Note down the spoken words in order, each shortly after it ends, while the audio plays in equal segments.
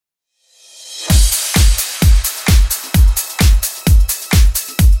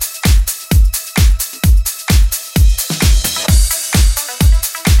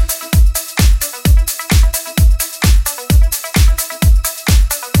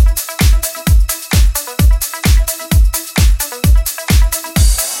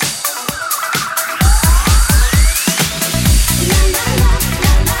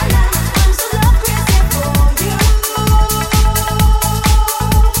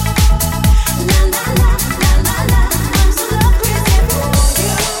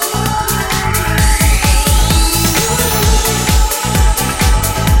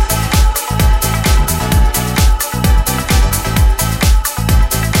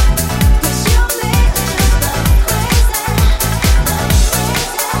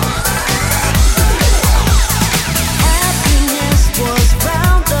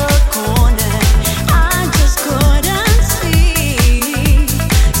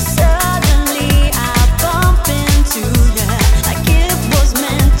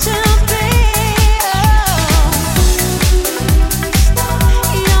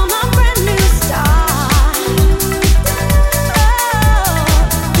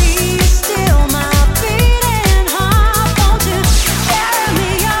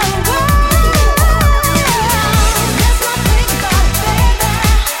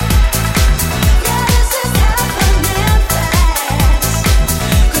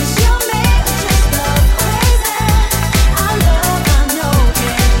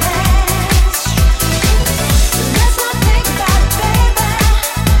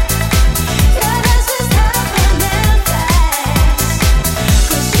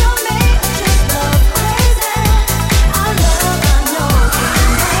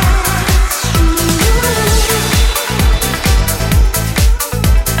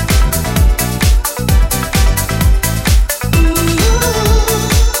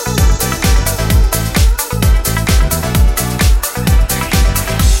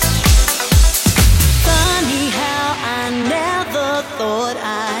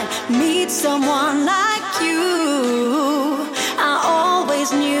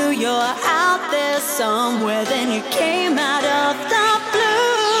always knew you're out there somewhere. Then you came out of the blue.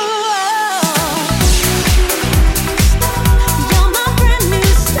 You're my brand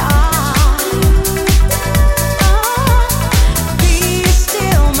new star. Be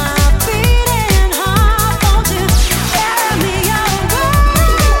still my beating heart. Won't you carry me away?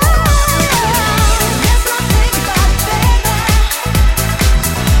 Let's not think about baby.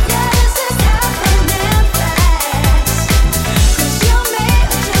 Yeah, this is happening fast. 'Cause you made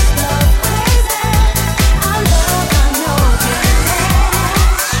me just love crazy. Our love, I know, can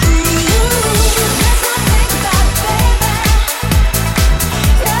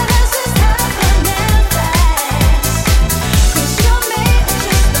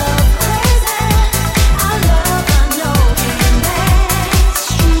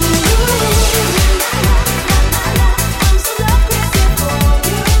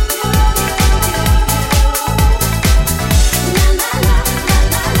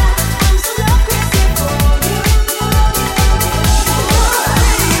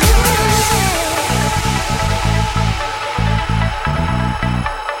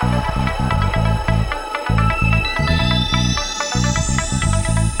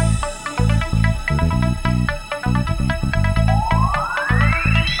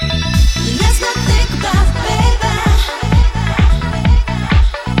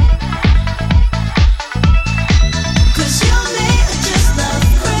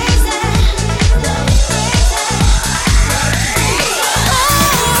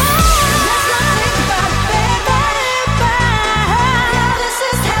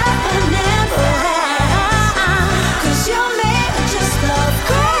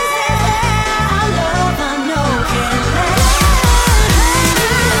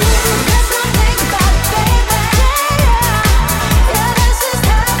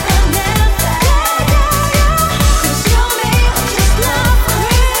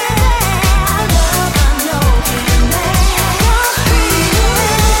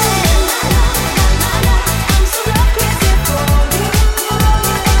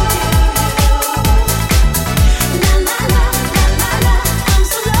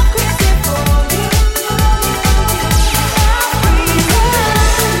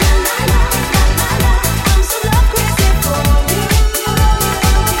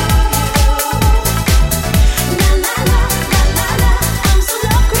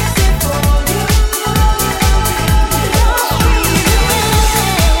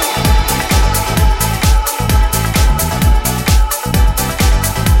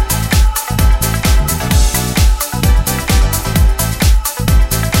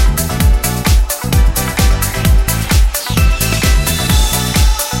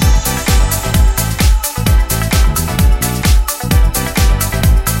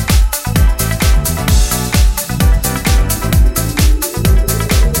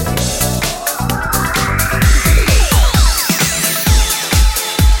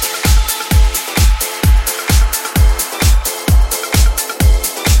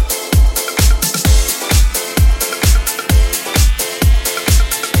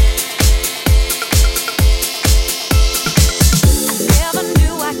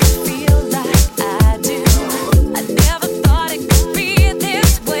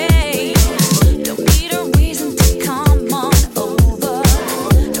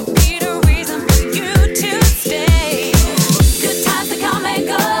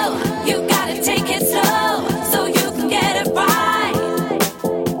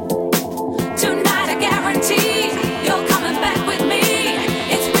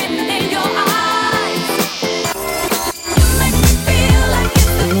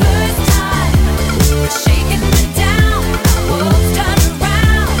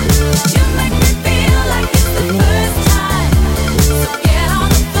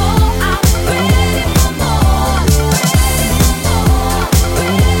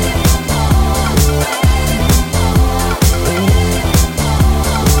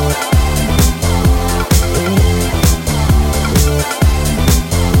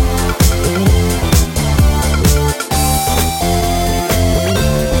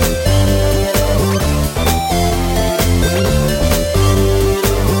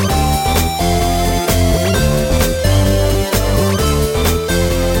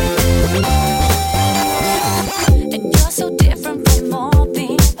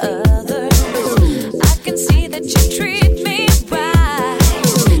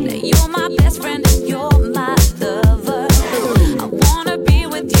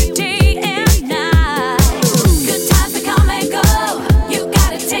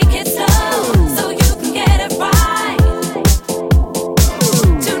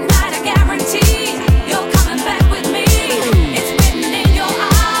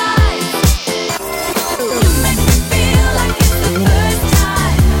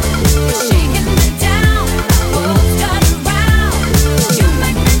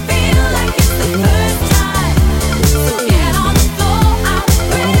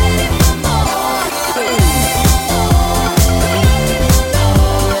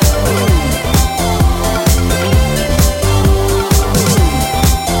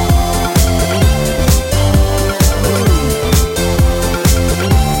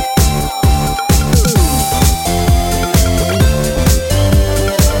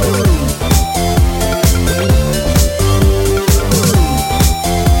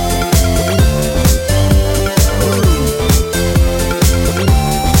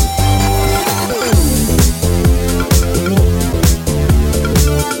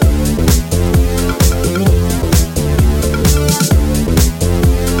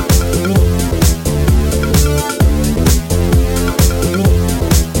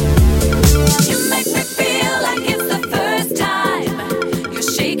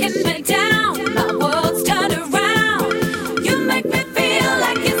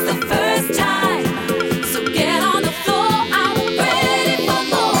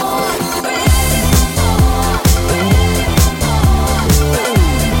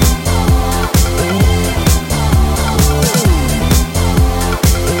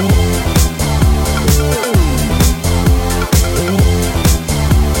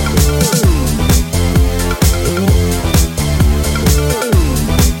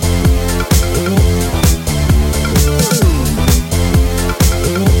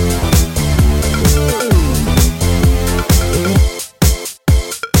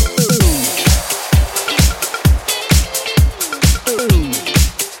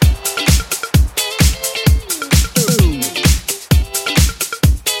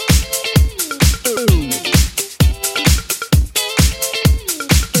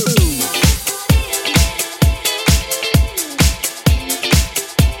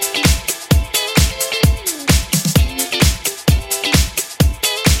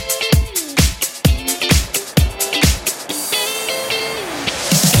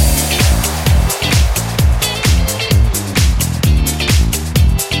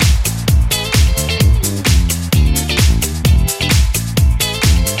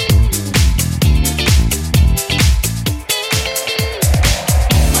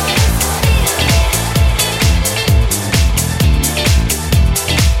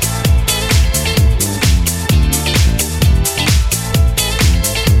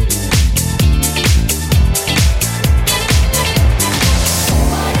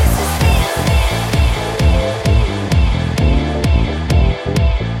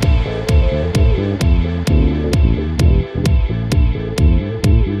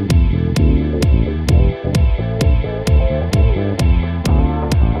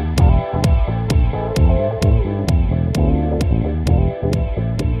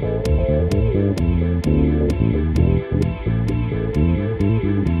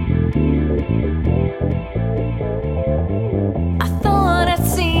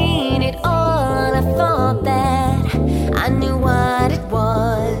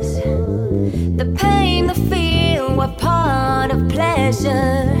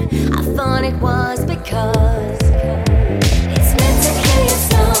pleasure. I thought it was because it's meant to kill you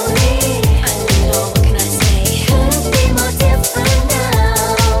slowly. I know, what can I say? Couldn't be more different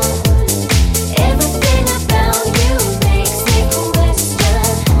now. Everything about you makes me question.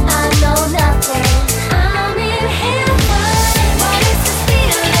 I know nothing. I'm in heaven. What is this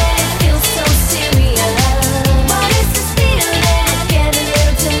feeling? Feels so serious. What is this feeling? I get a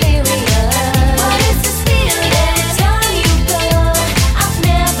little delirious. What is this feeling? Every time you go, I've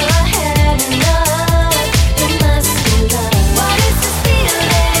never had enough. It must be love. What is this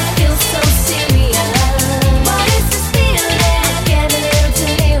feeling? Feels so serious. What is this feeling? I get a little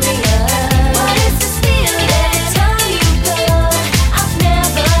delirious. What is this feeling? Every time you go, I've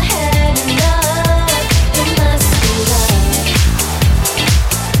never had enough. It must be love.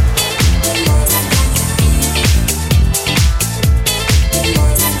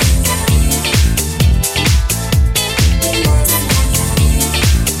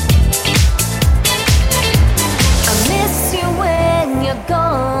 I miss you when you're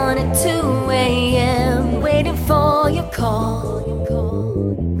gone at 2 a.m. waiting for your call.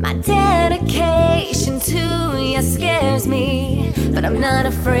 My dedication to you scares me, but I'm not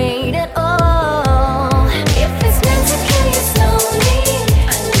afraid at all. If it's meant to kill you slowly,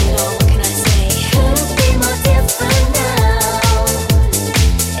 I know, what can I say? Couldn't be more different now.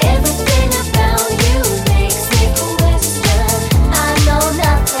 Everything about you makes me question. I know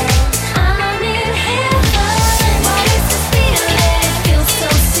nothing. I'm in heaven. What is this feeling? Feels so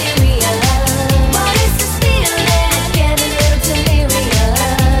serious. What is this feeling? I get a little delirious.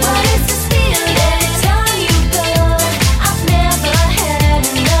 What is this feeling? Every time you go, I've never had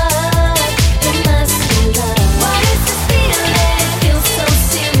enough.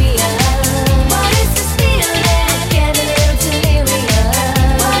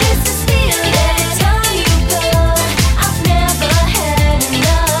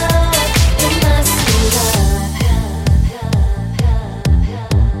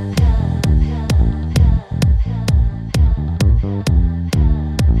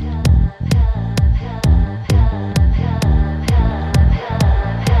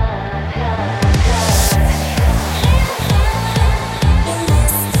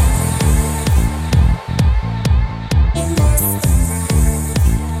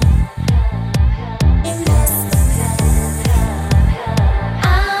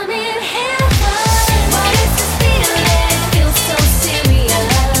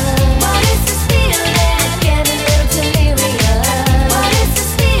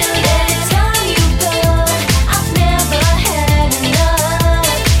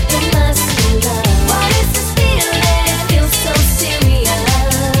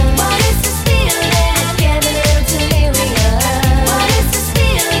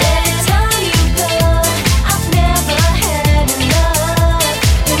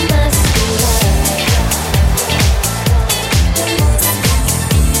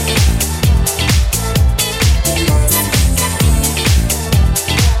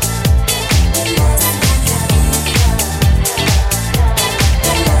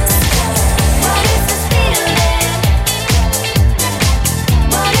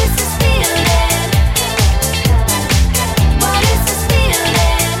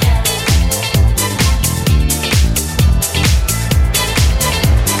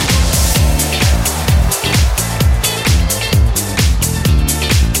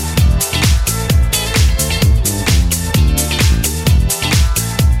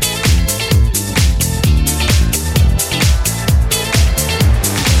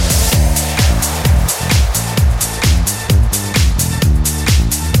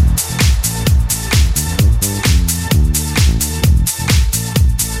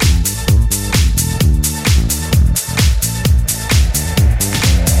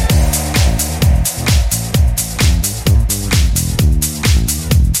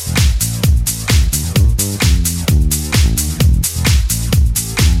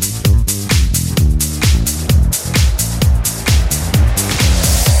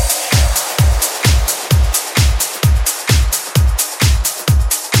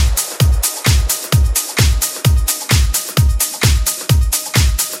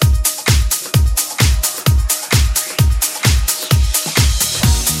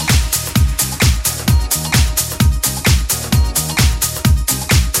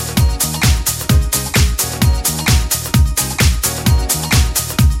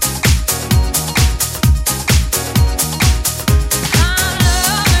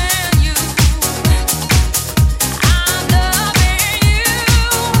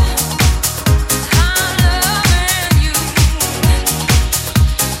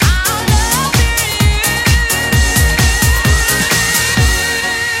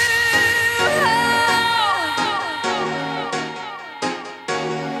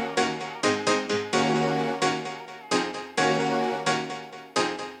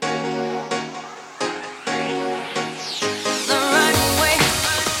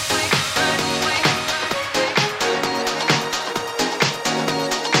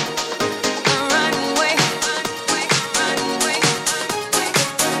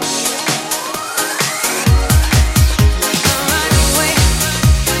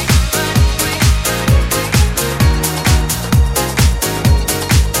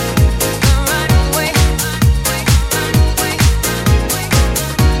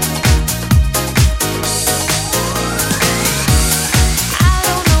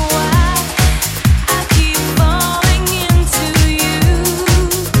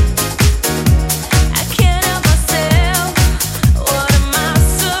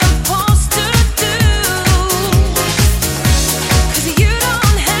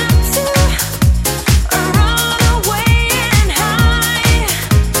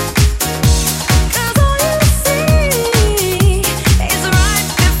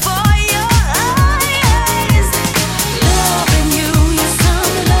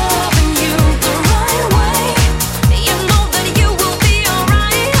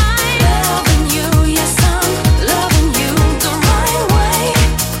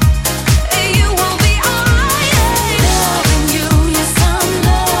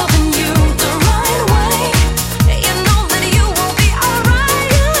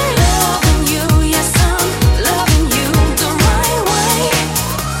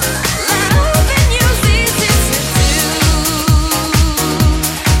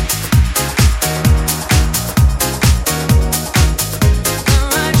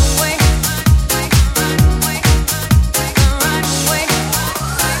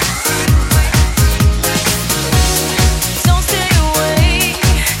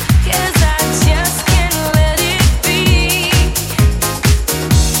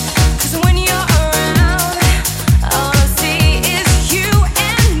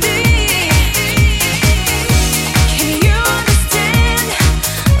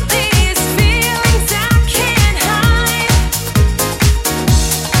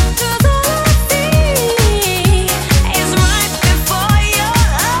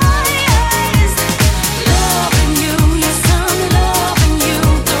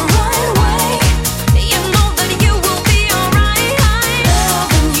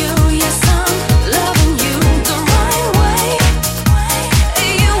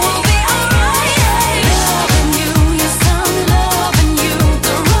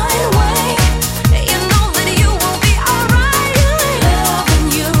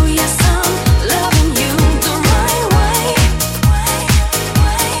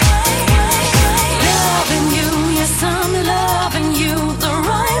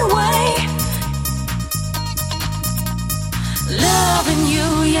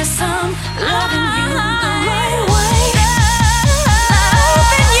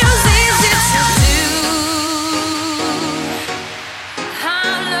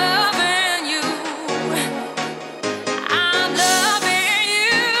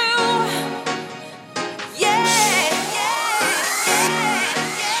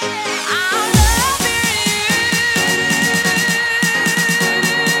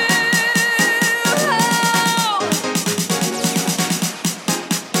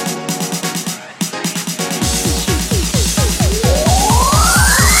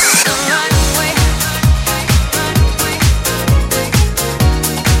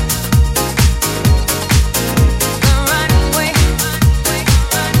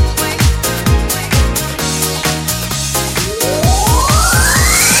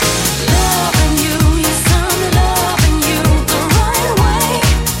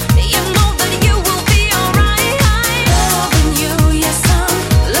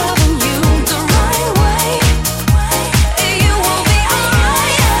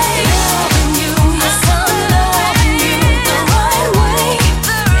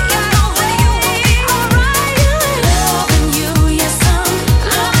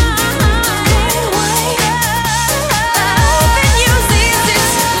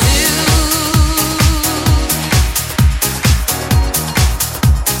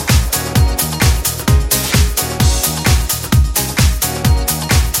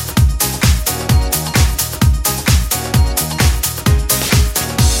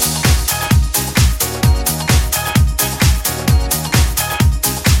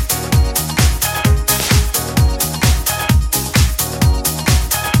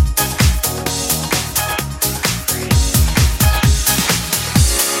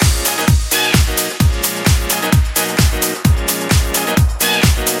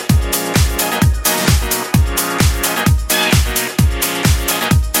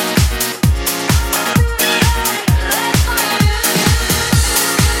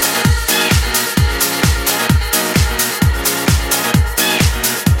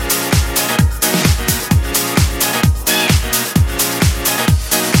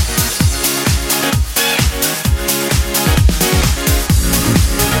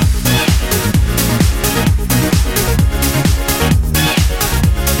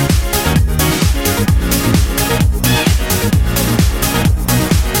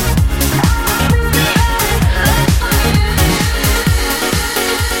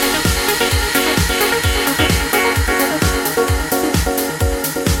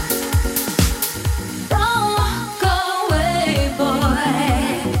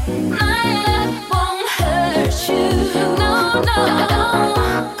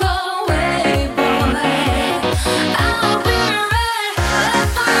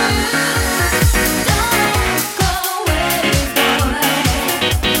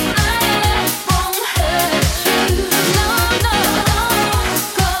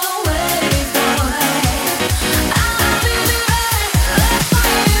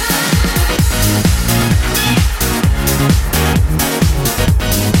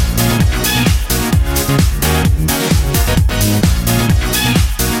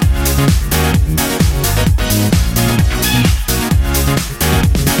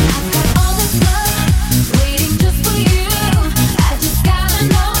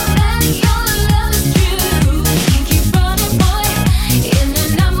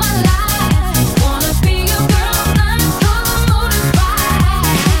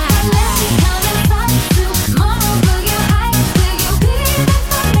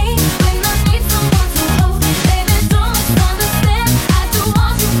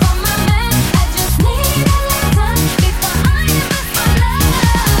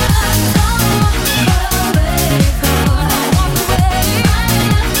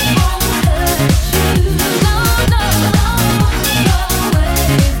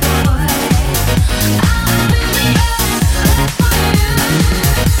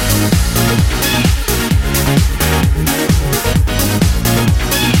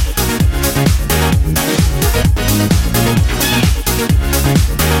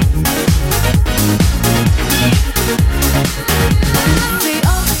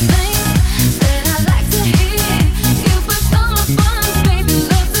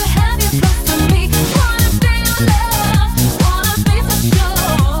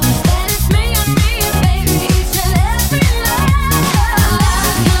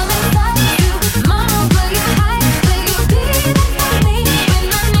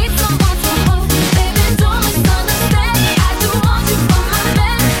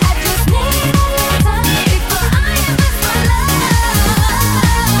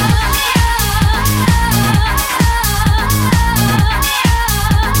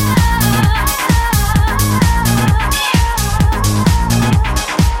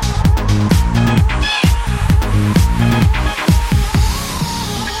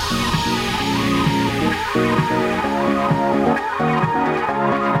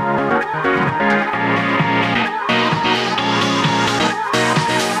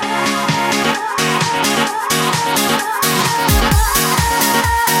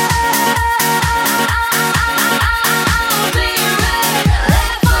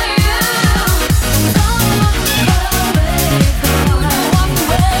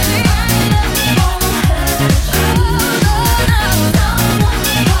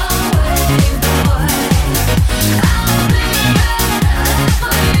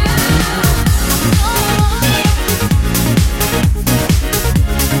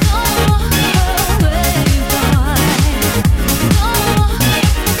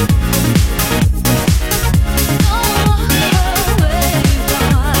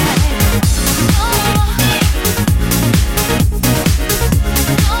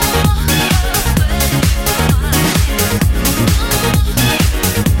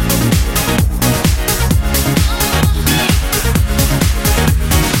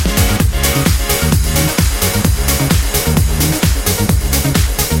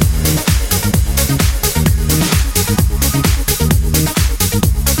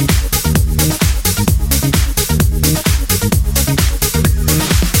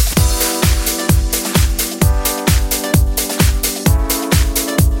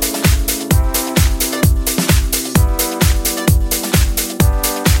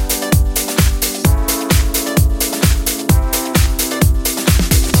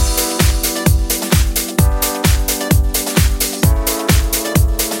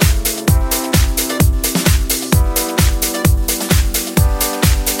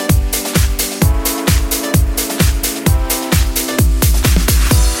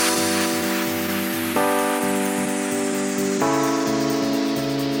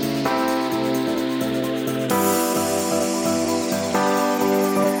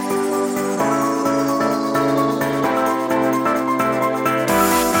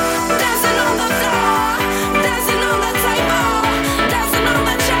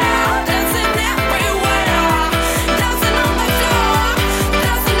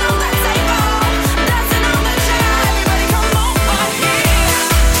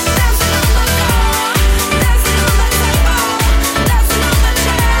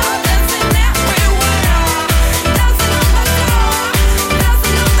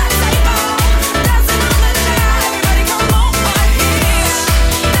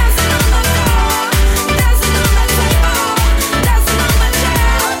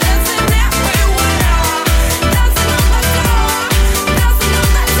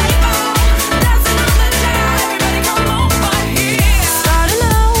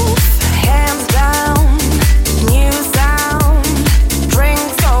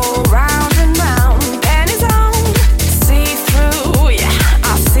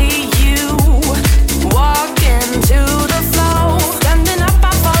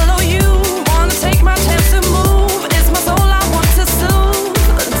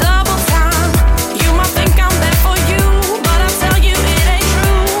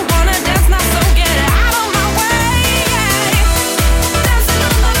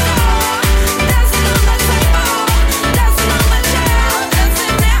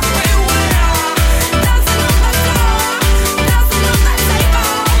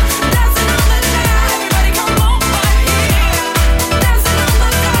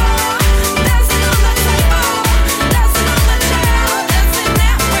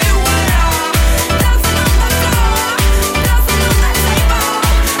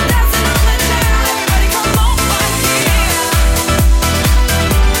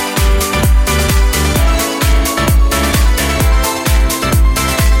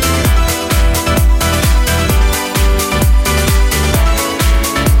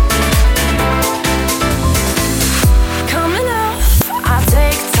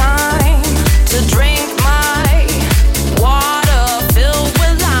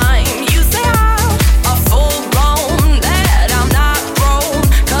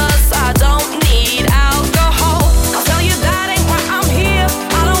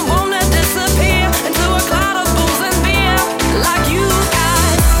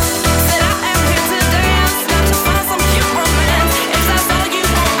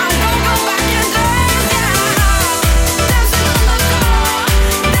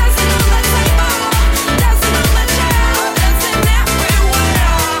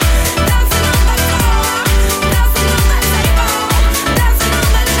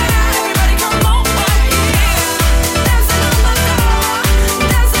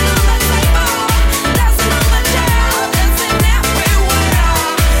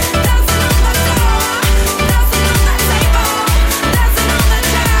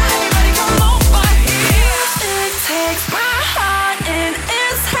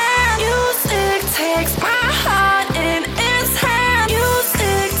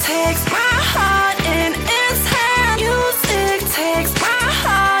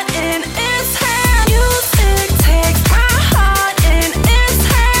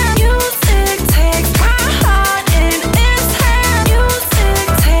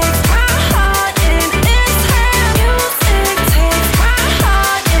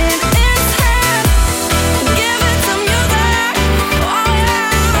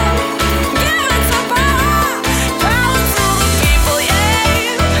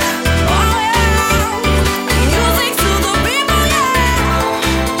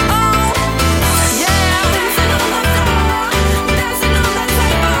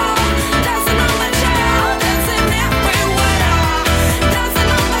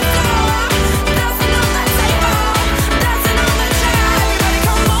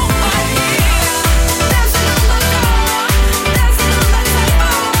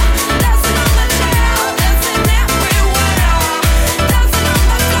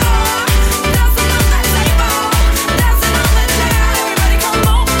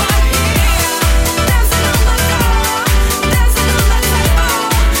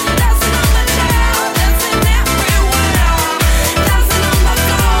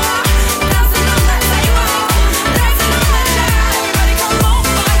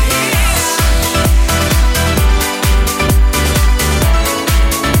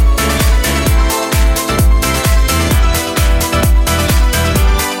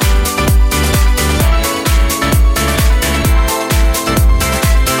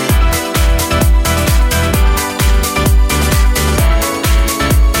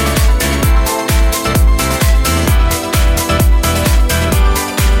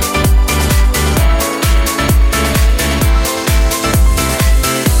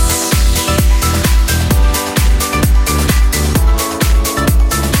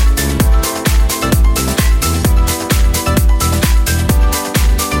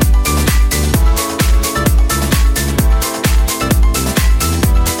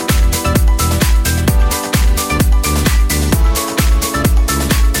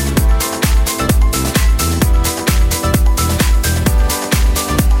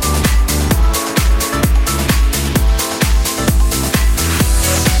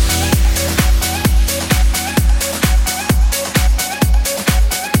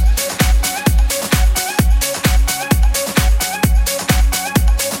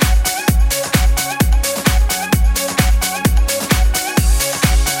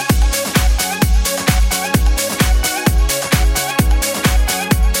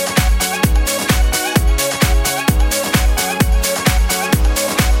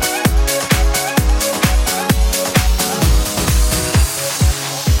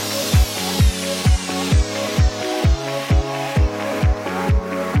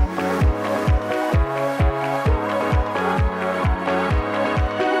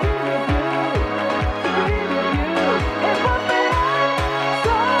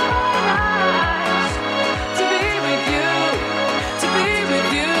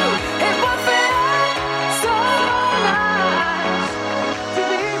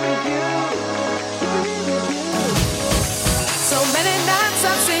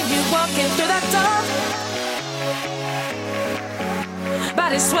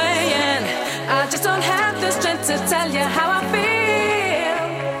 body's swaying. I just don't have the strength to tell you how I feel.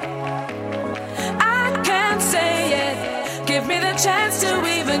 I can't say it. Give me the chance to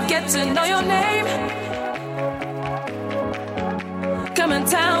even get to know your name. Come and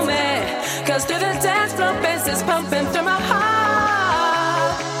tell me, 'cause through the dance floor bass is pumping through my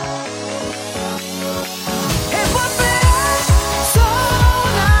heart. It would be so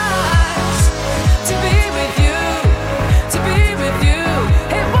nice to be with you, to be with you.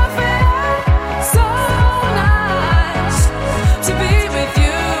 It would be so nice to be with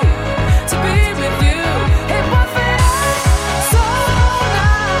you, to be with you. It would be so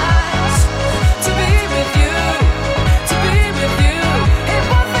nice to be with you, to be with you. It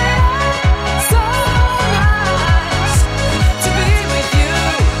would be so nice to be with you,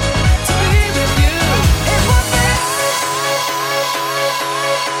 to be with you. It would be.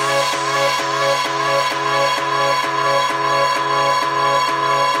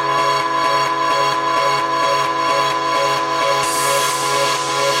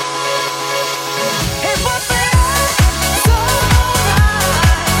 It would be so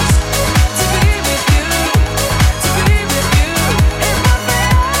nice to be with you, to be with you. It would be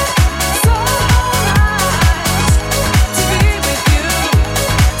so nice to be with you,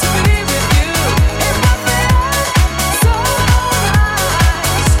 to be with you. It would be so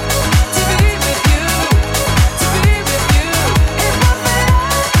nice to be with you, to be with you. It would be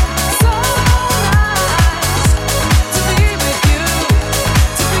so nice to be with you,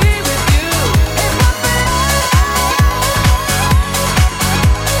 to be with you. It would be.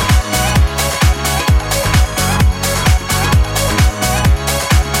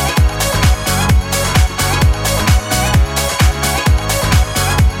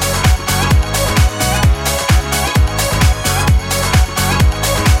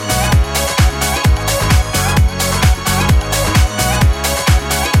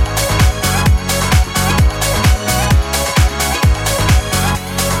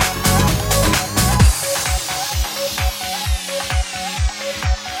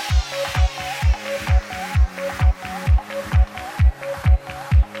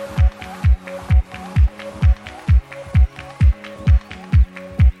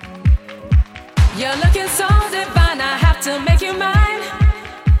 You're looking so divine, I have to make you mine.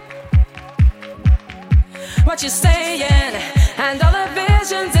 What you're saying, and all the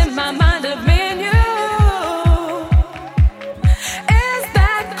visions in my mind of me and you. Is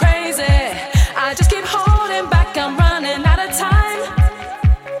that crazy? I just keep holding back, I'm running out of time.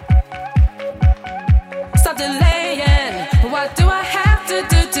 Stop delaying, what do I have to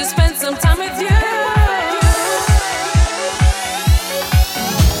do to spend some time with you?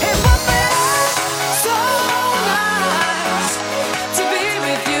 It would be so nice to be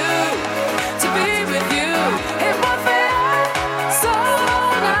with you, to be with you. It would be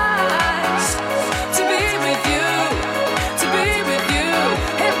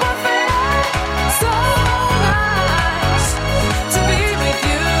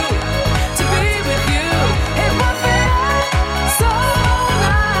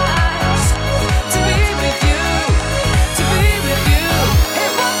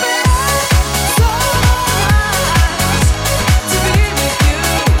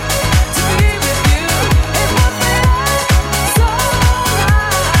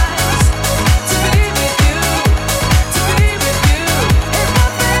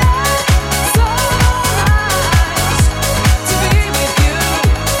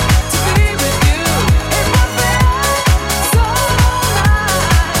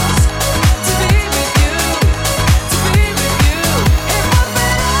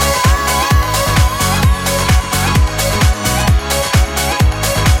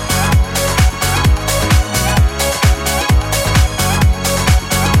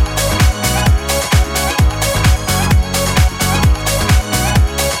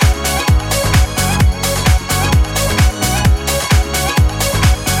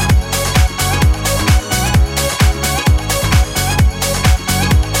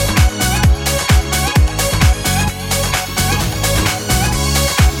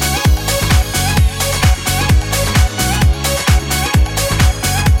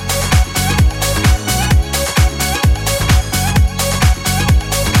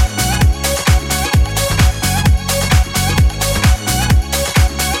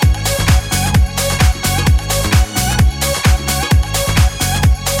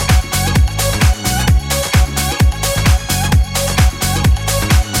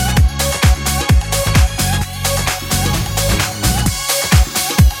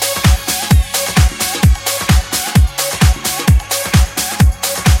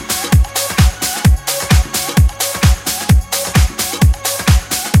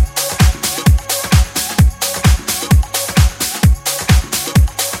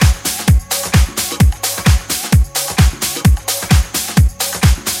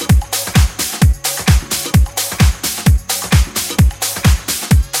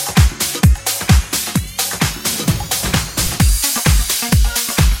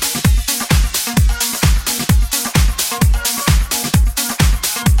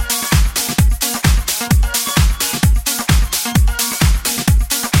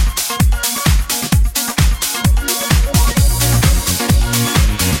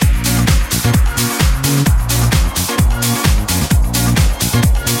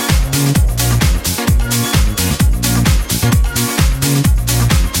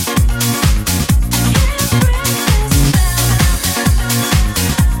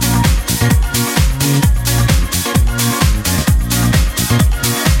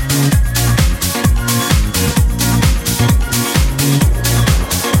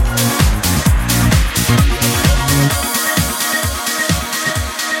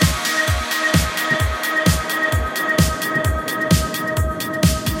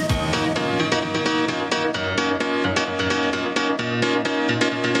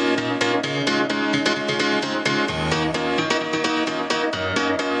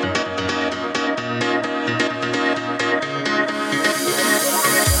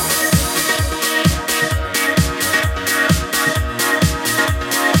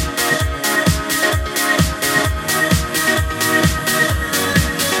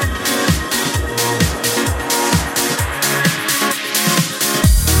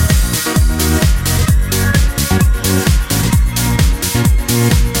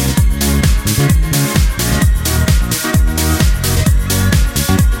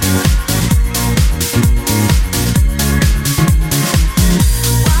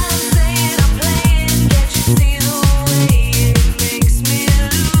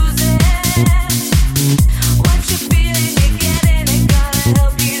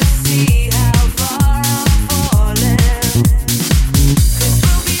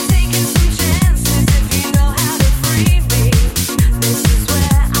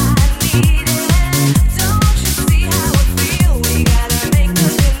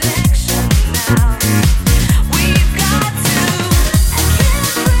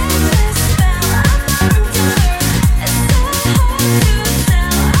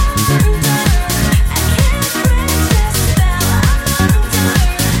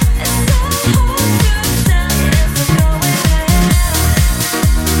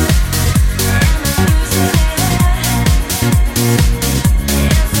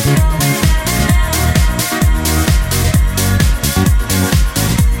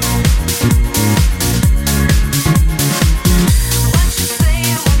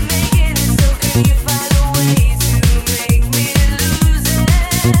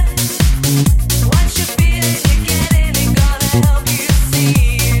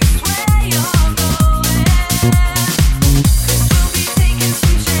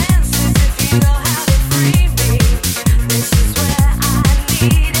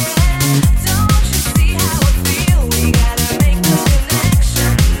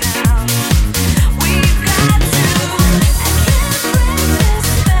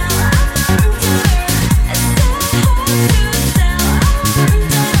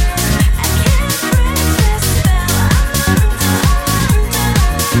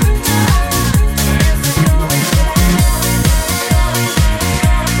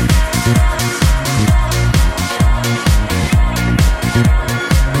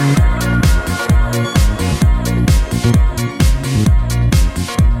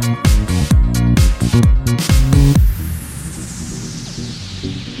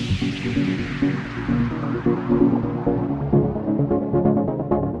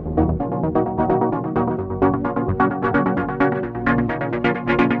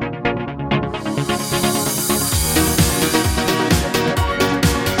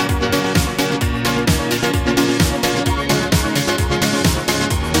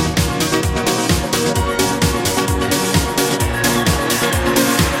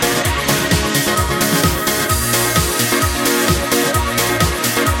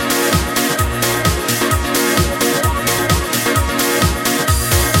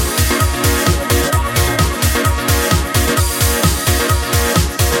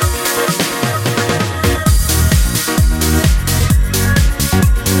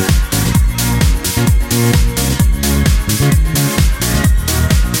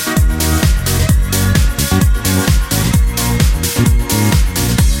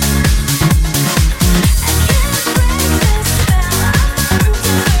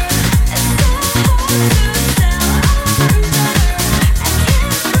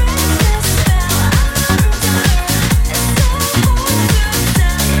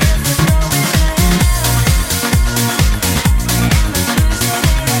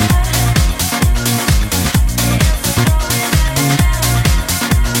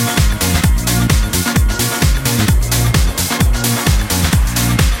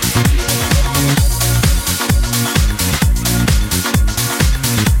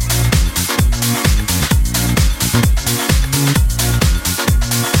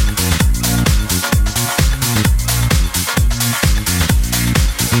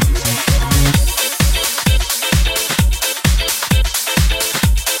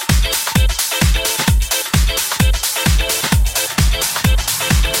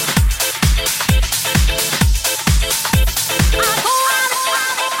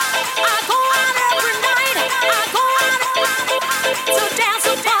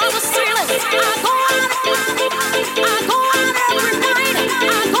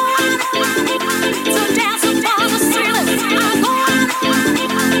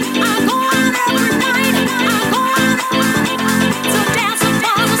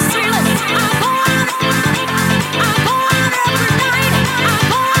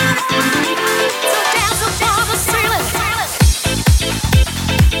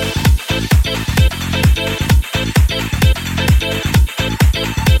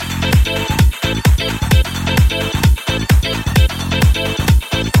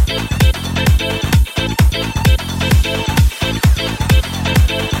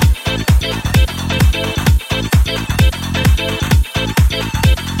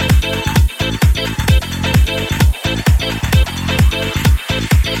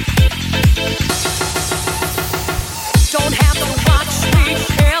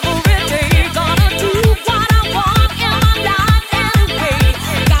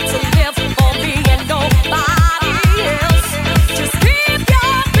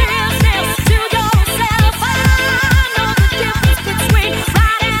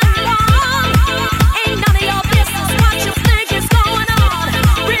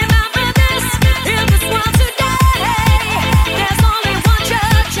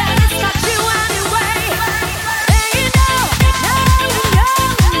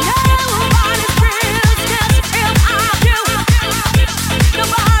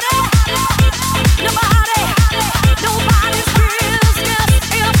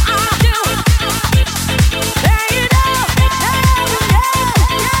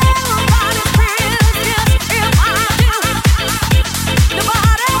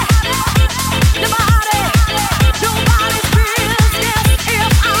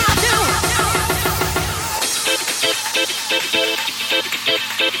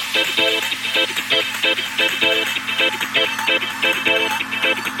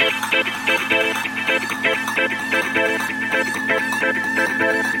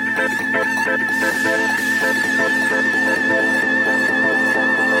I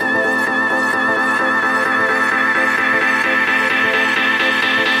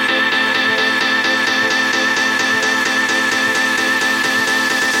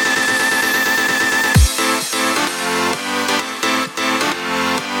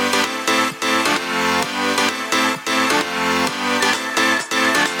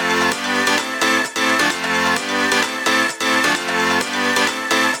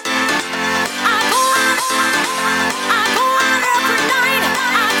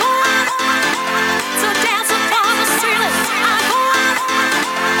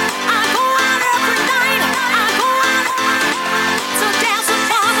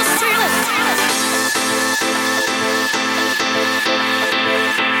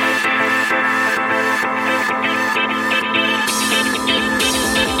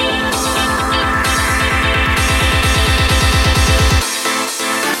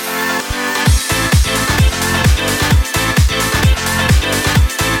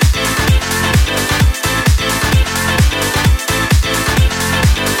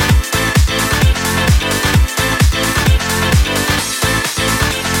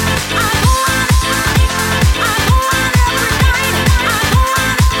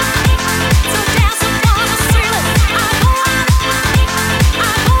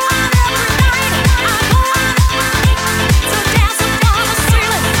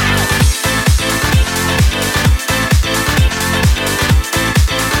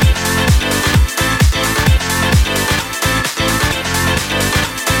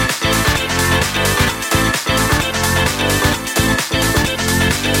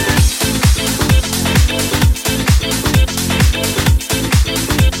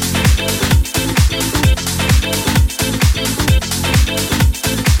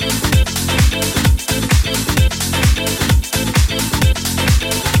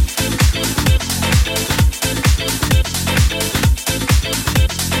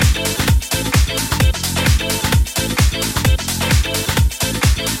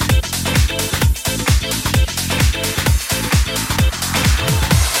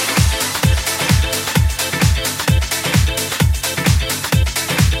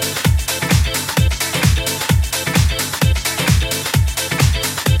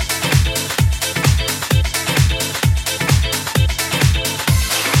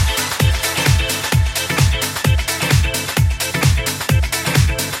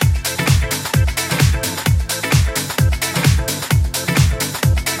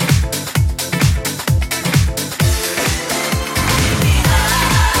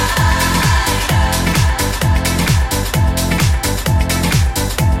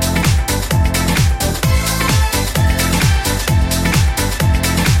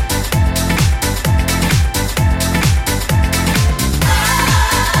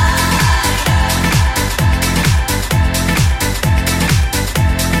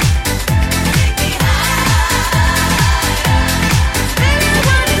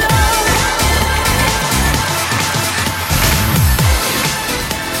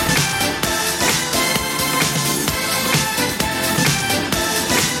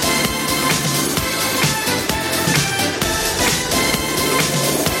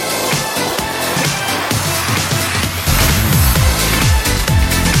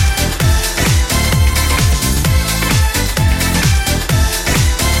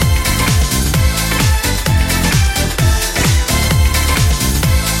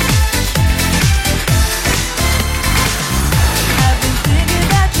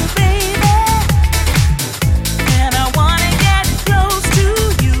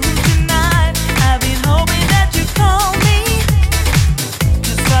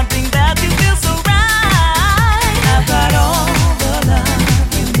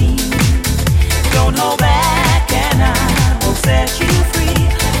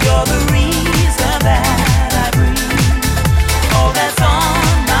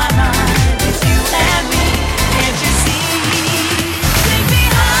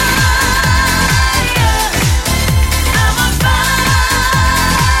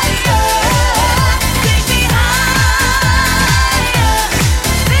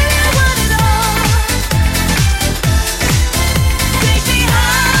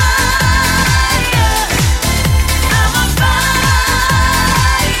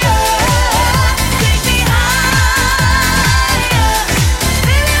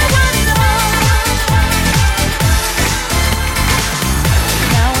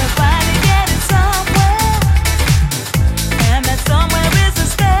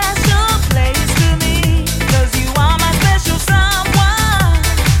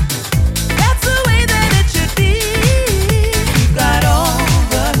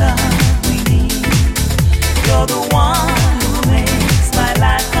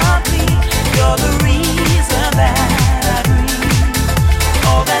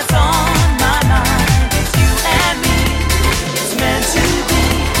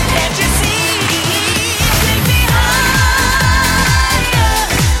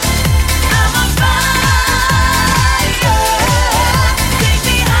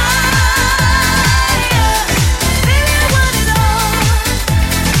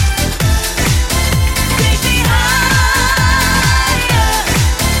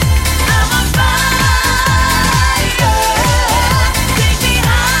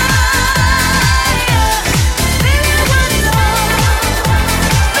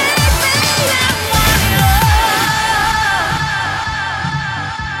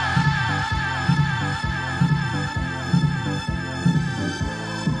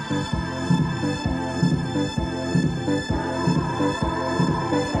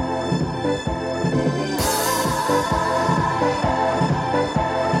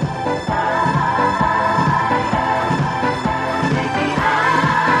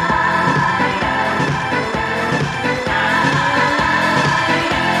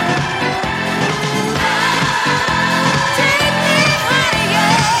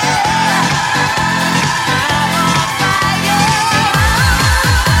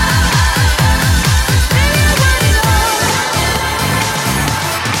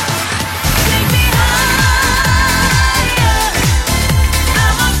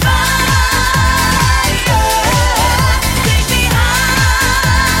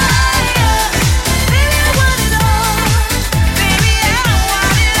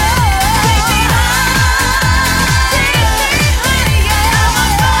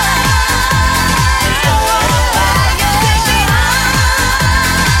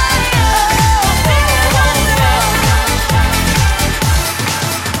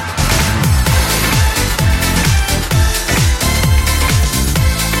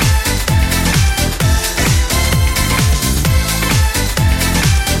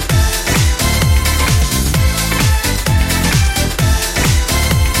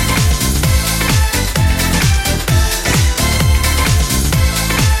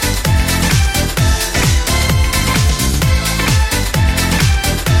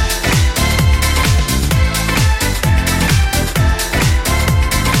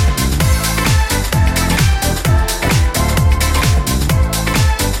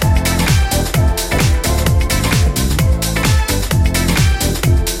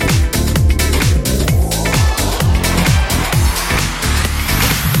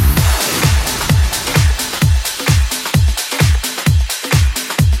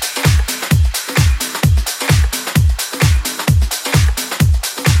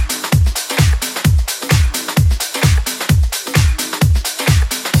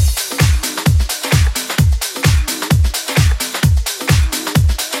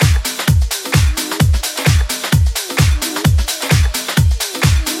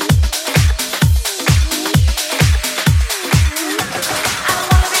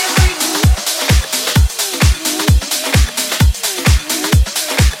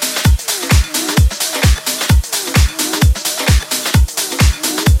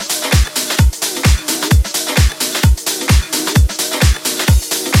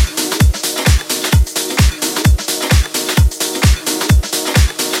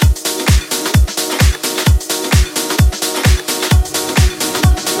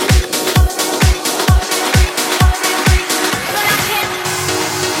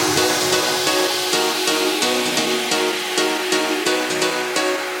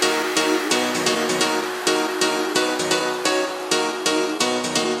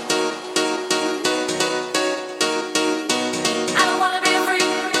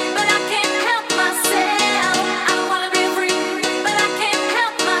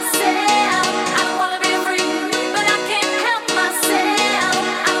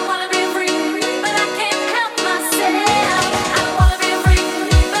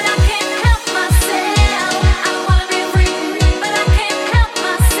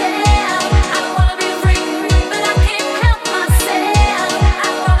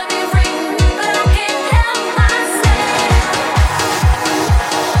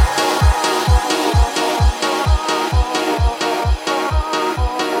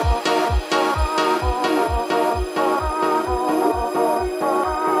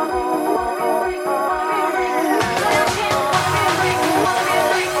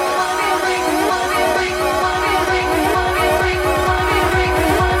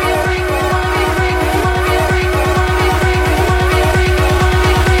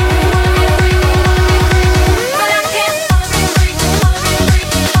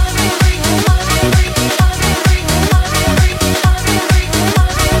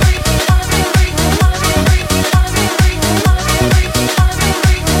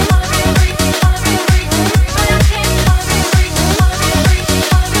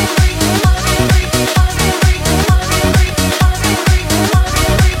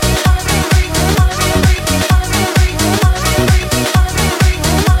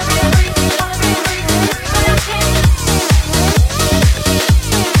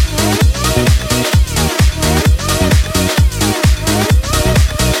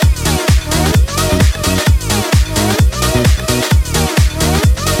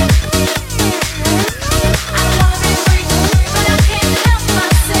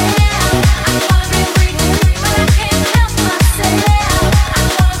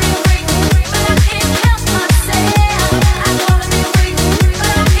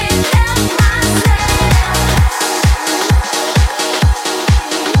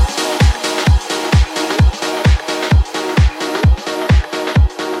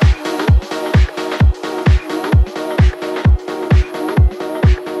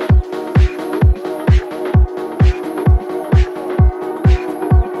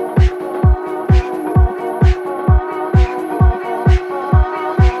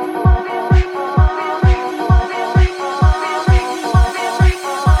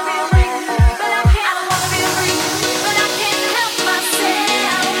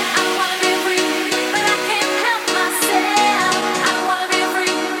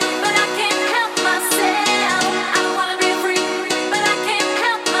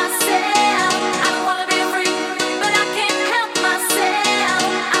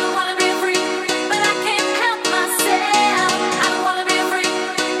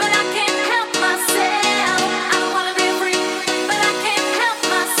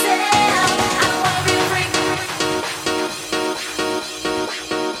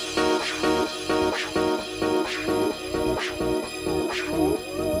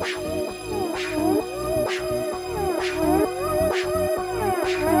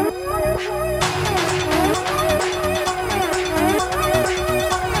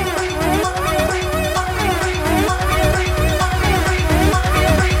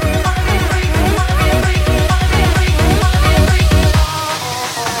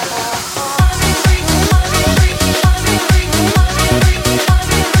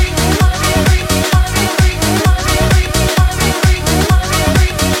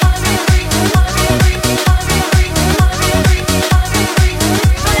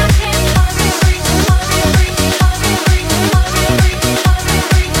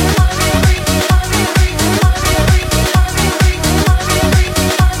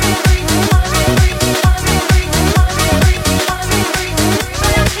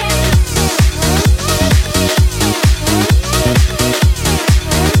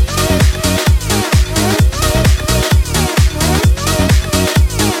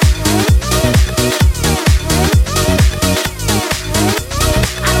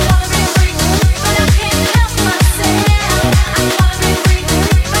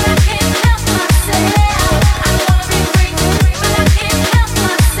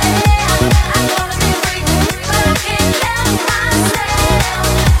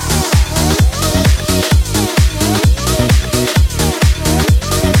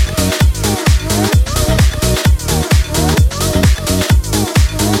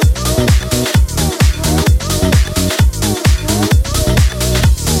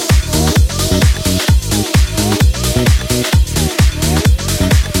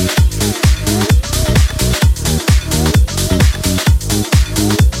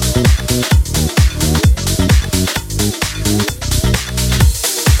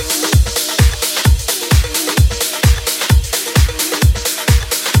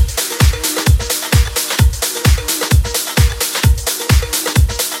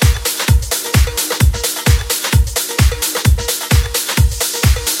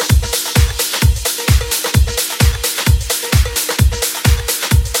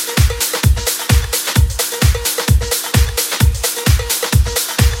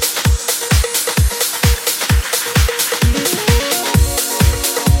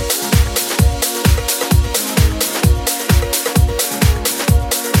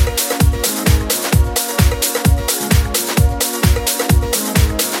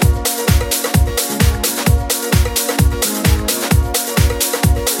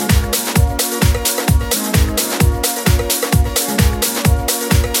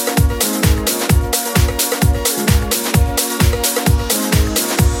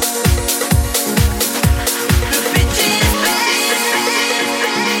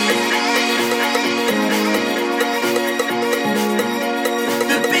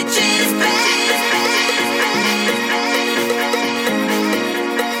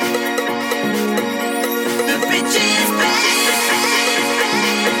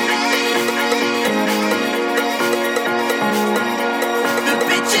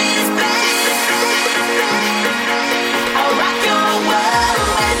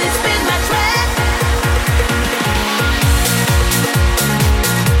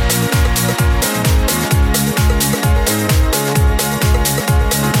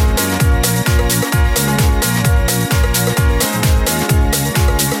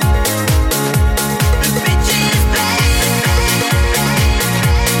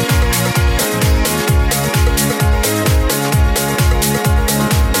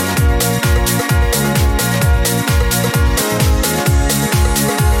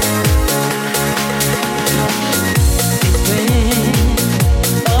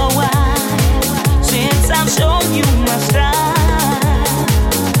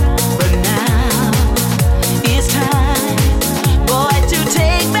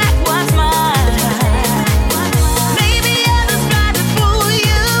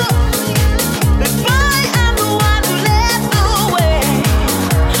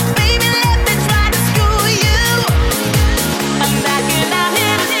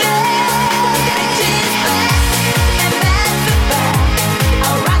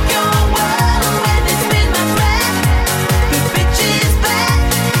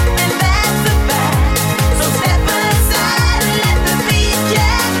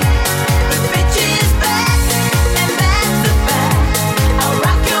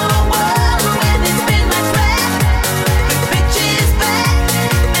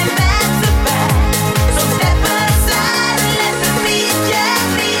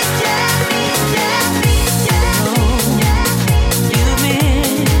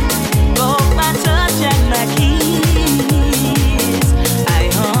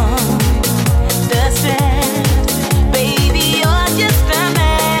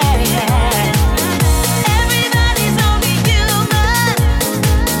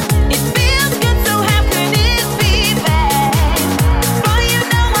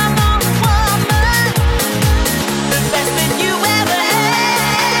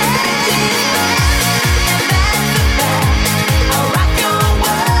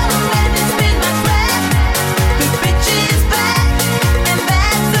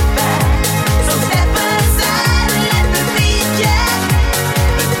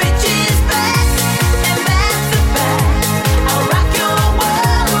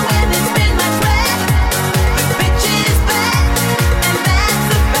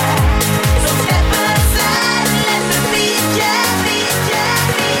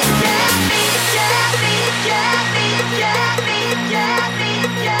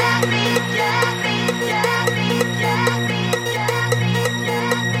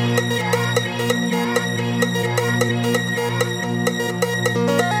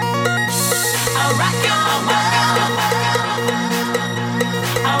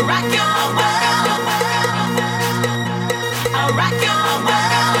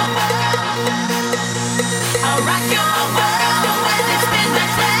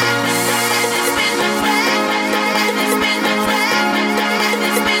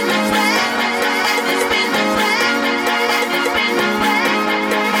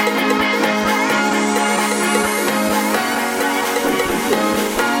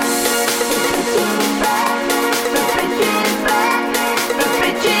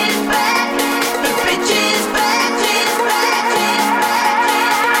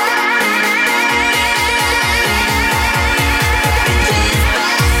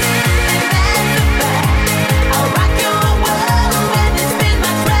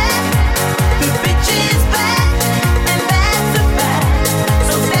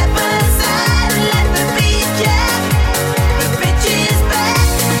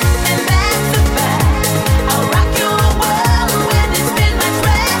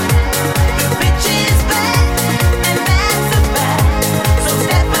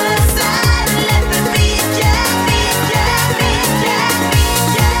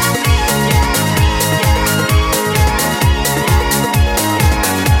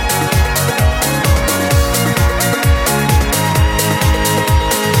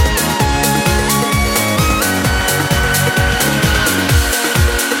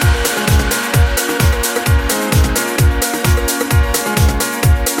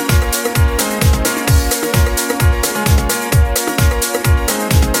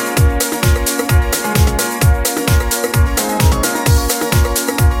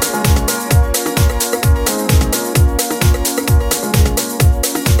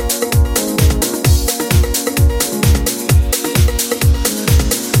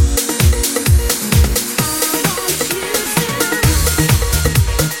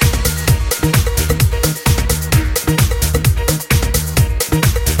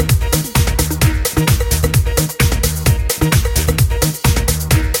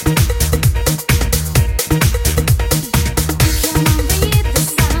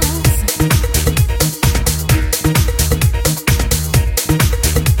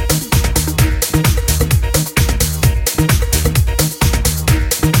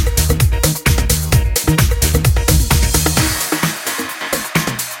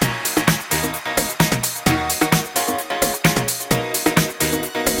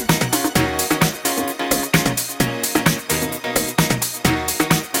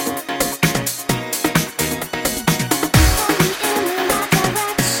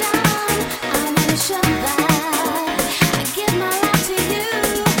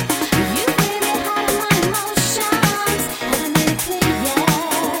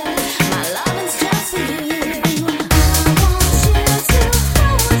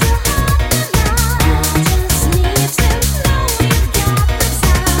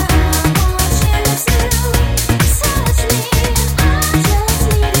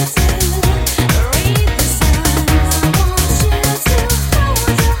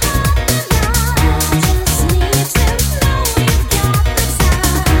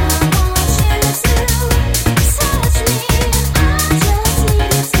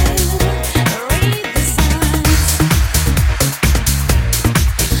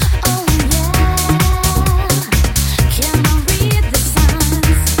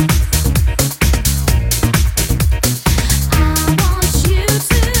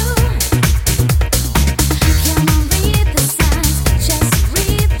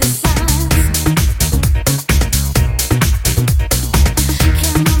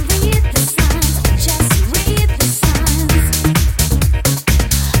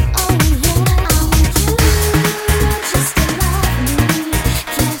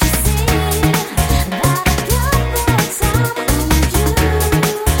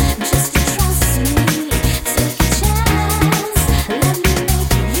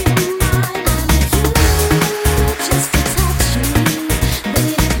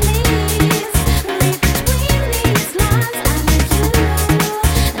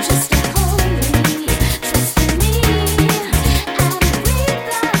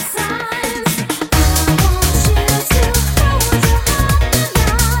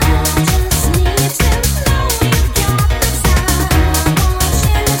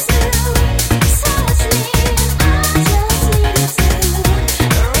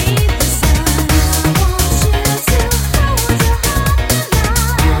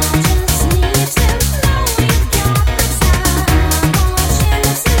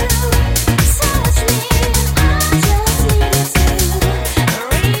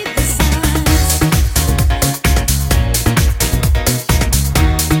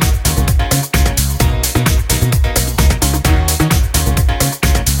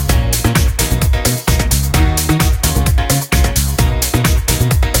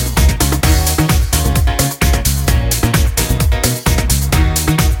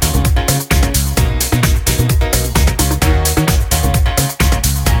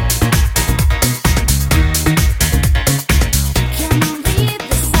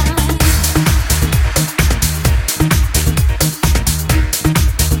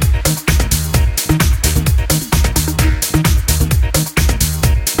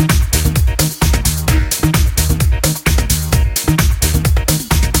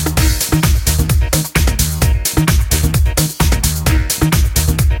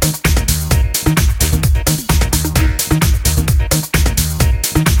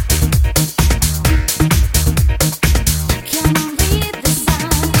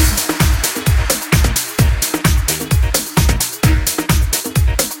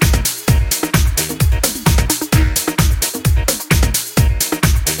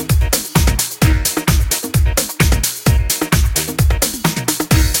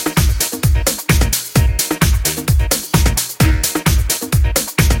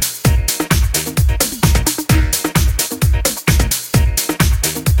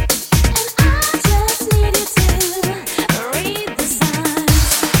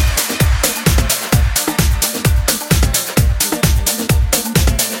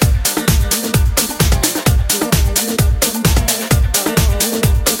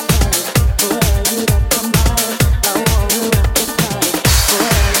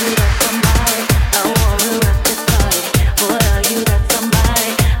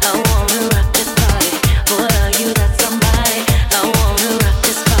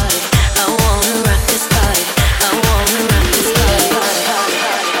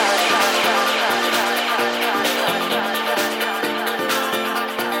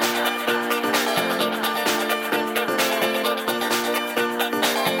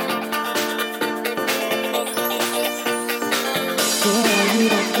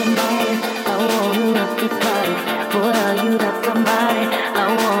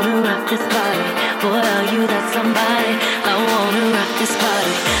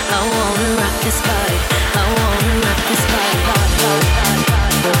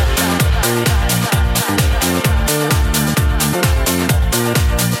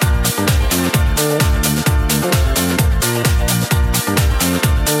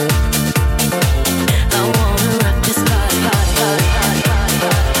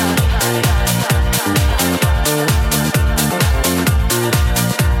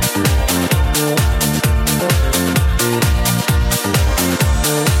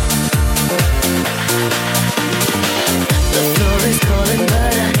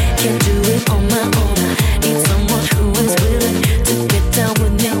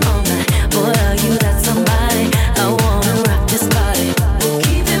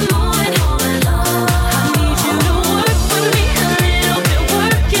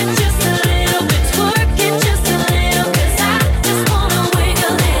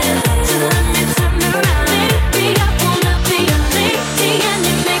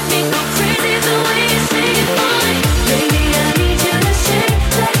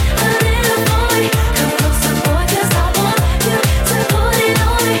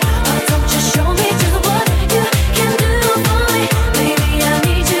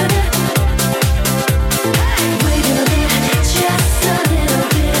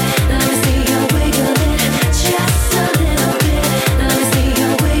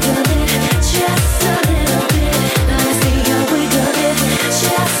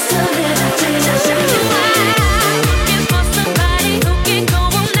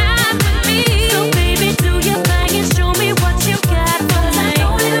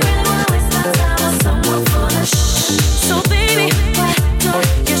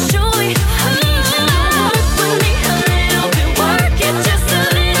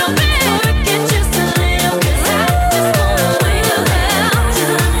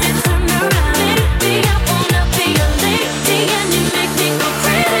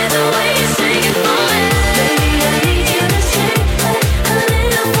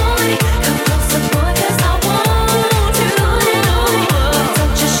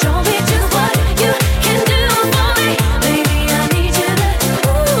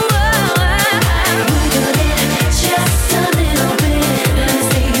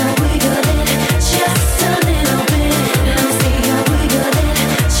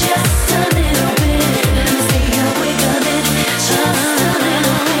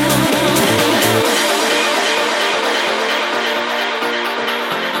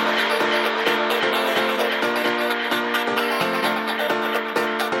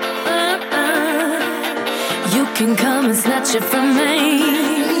can come and snatch it from me.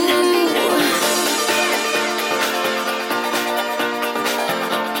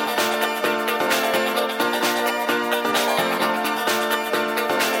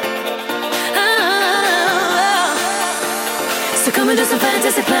 So come and do some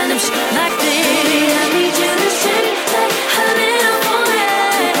fantasy plan of shit like this. Baby, I need you to shake like honey for me.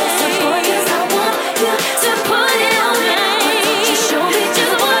 So boy, 'cause I want you to put it on me. Just show me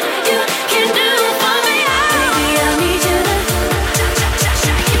just what you can do for me. Baby, I need you to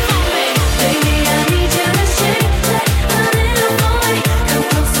shake it for me. Baby, I need you to shake like honey for me. Come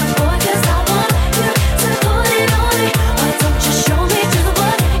closer, boy, 'cause I want you to put it on me. Why don't you show me just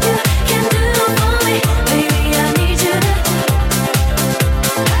what you can do for me? Baby, I need you to.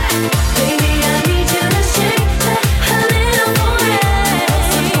 Baby, I need you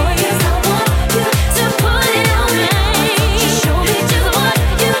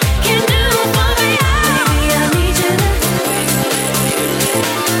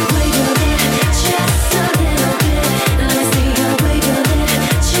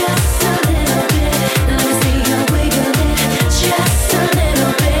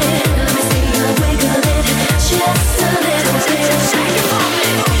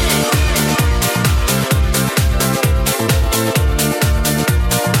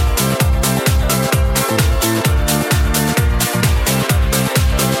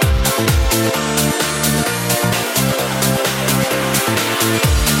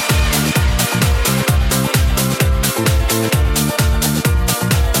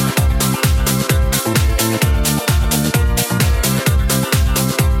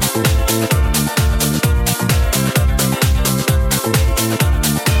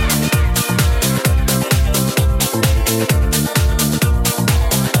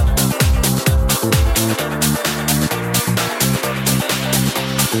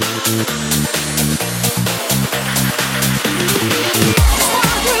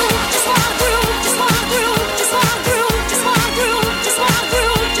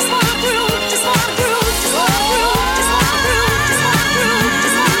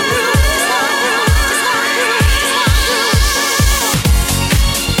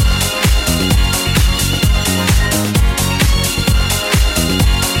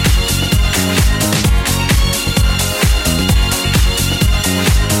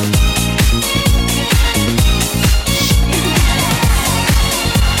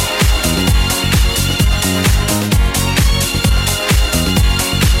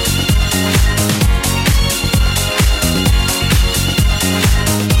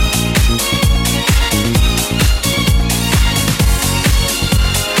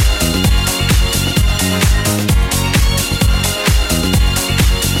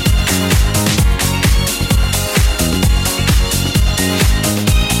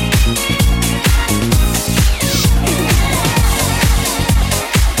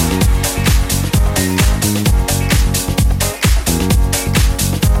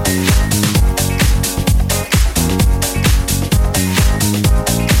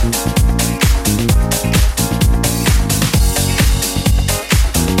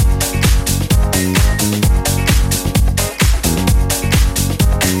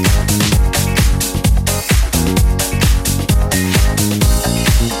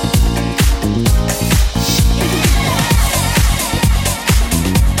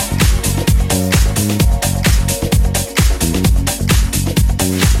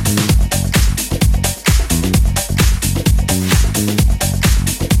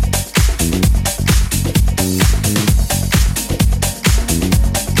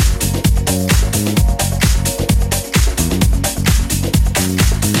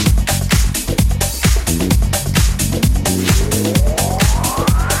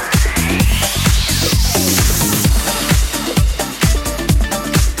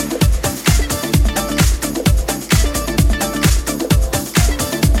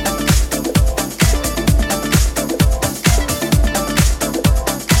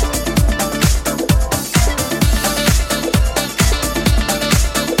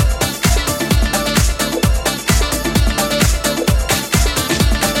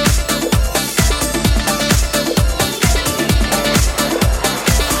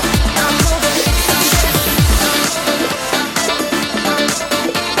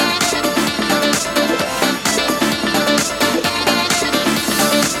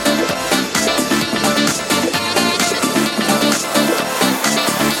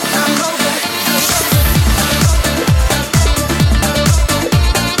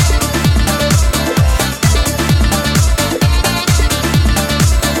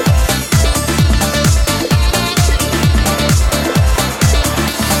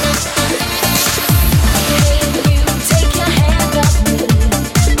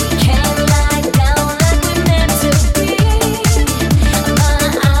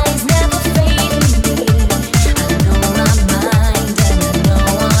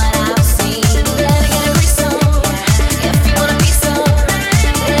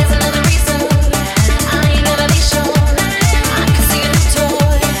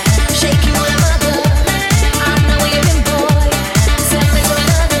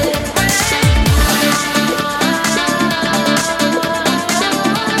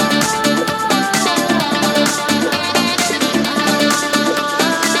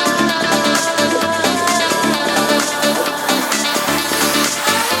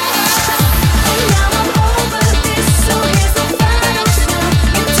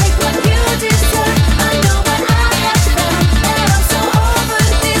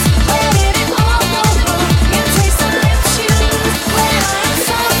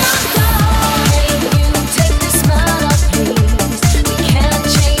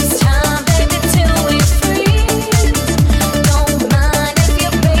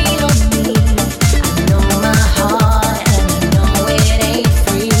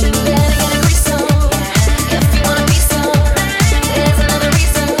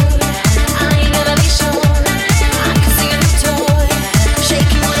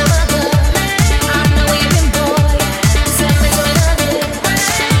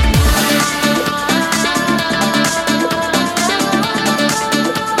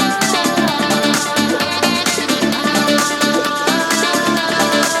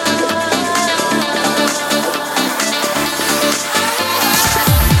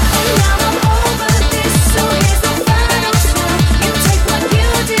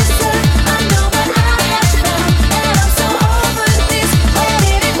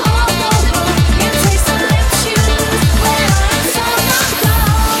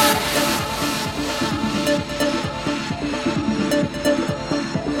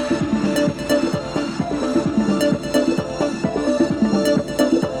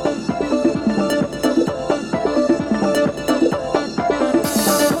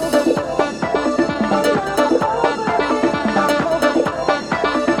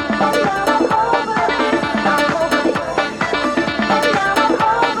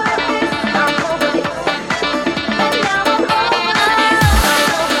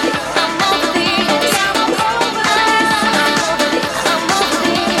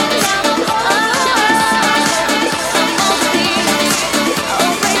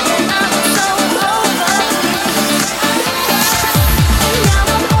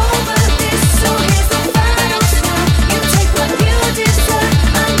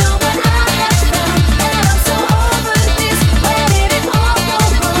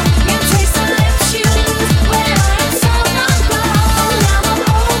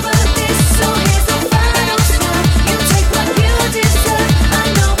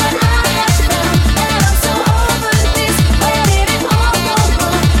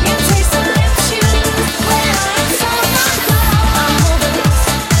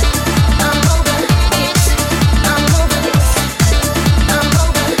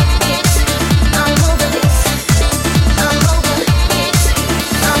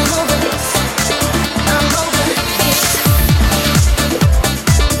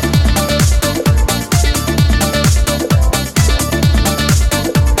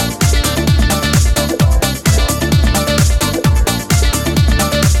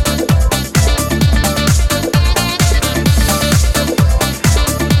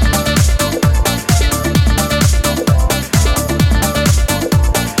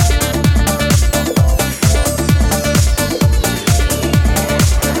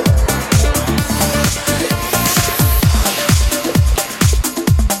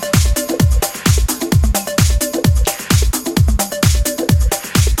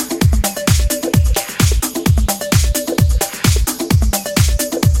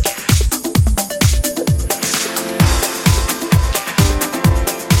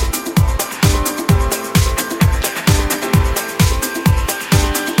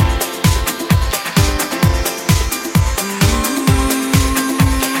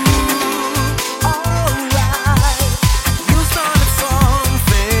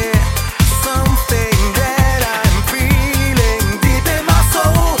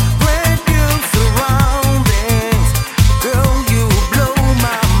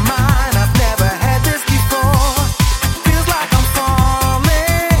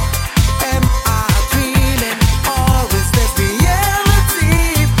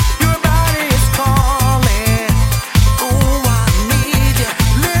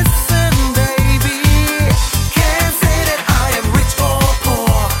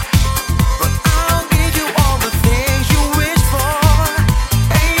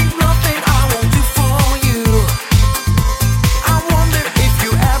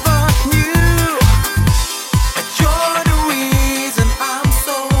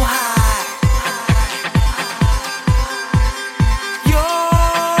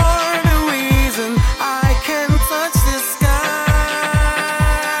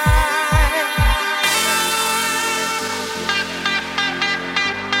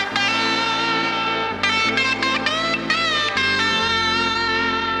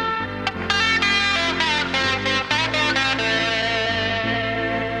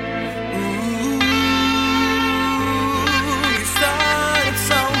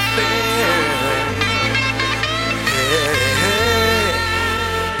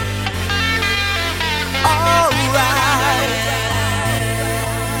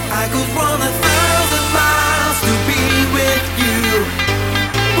could run 1,000 miles to be with you.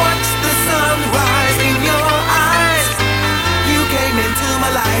 Watch the sunrise in your eyes. You came into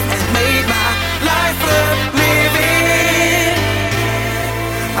my life and made my life worth living.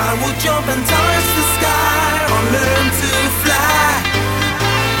 I will jump and touch the sky or learn to fly.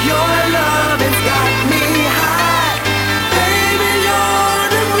 Your love has got me high. Baby, you're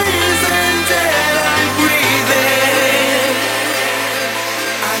the reason that I'm breathing.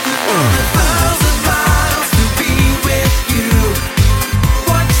 I could run 1,000 miles to be with you.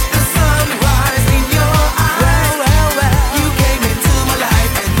 Watch the sunrise in your eyes. You came into my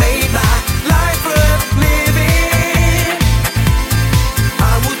life and made my life worth living.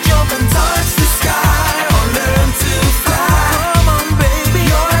 I will jump and touch the sky or learn to fly. Come on, baby,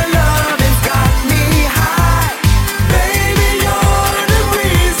 your love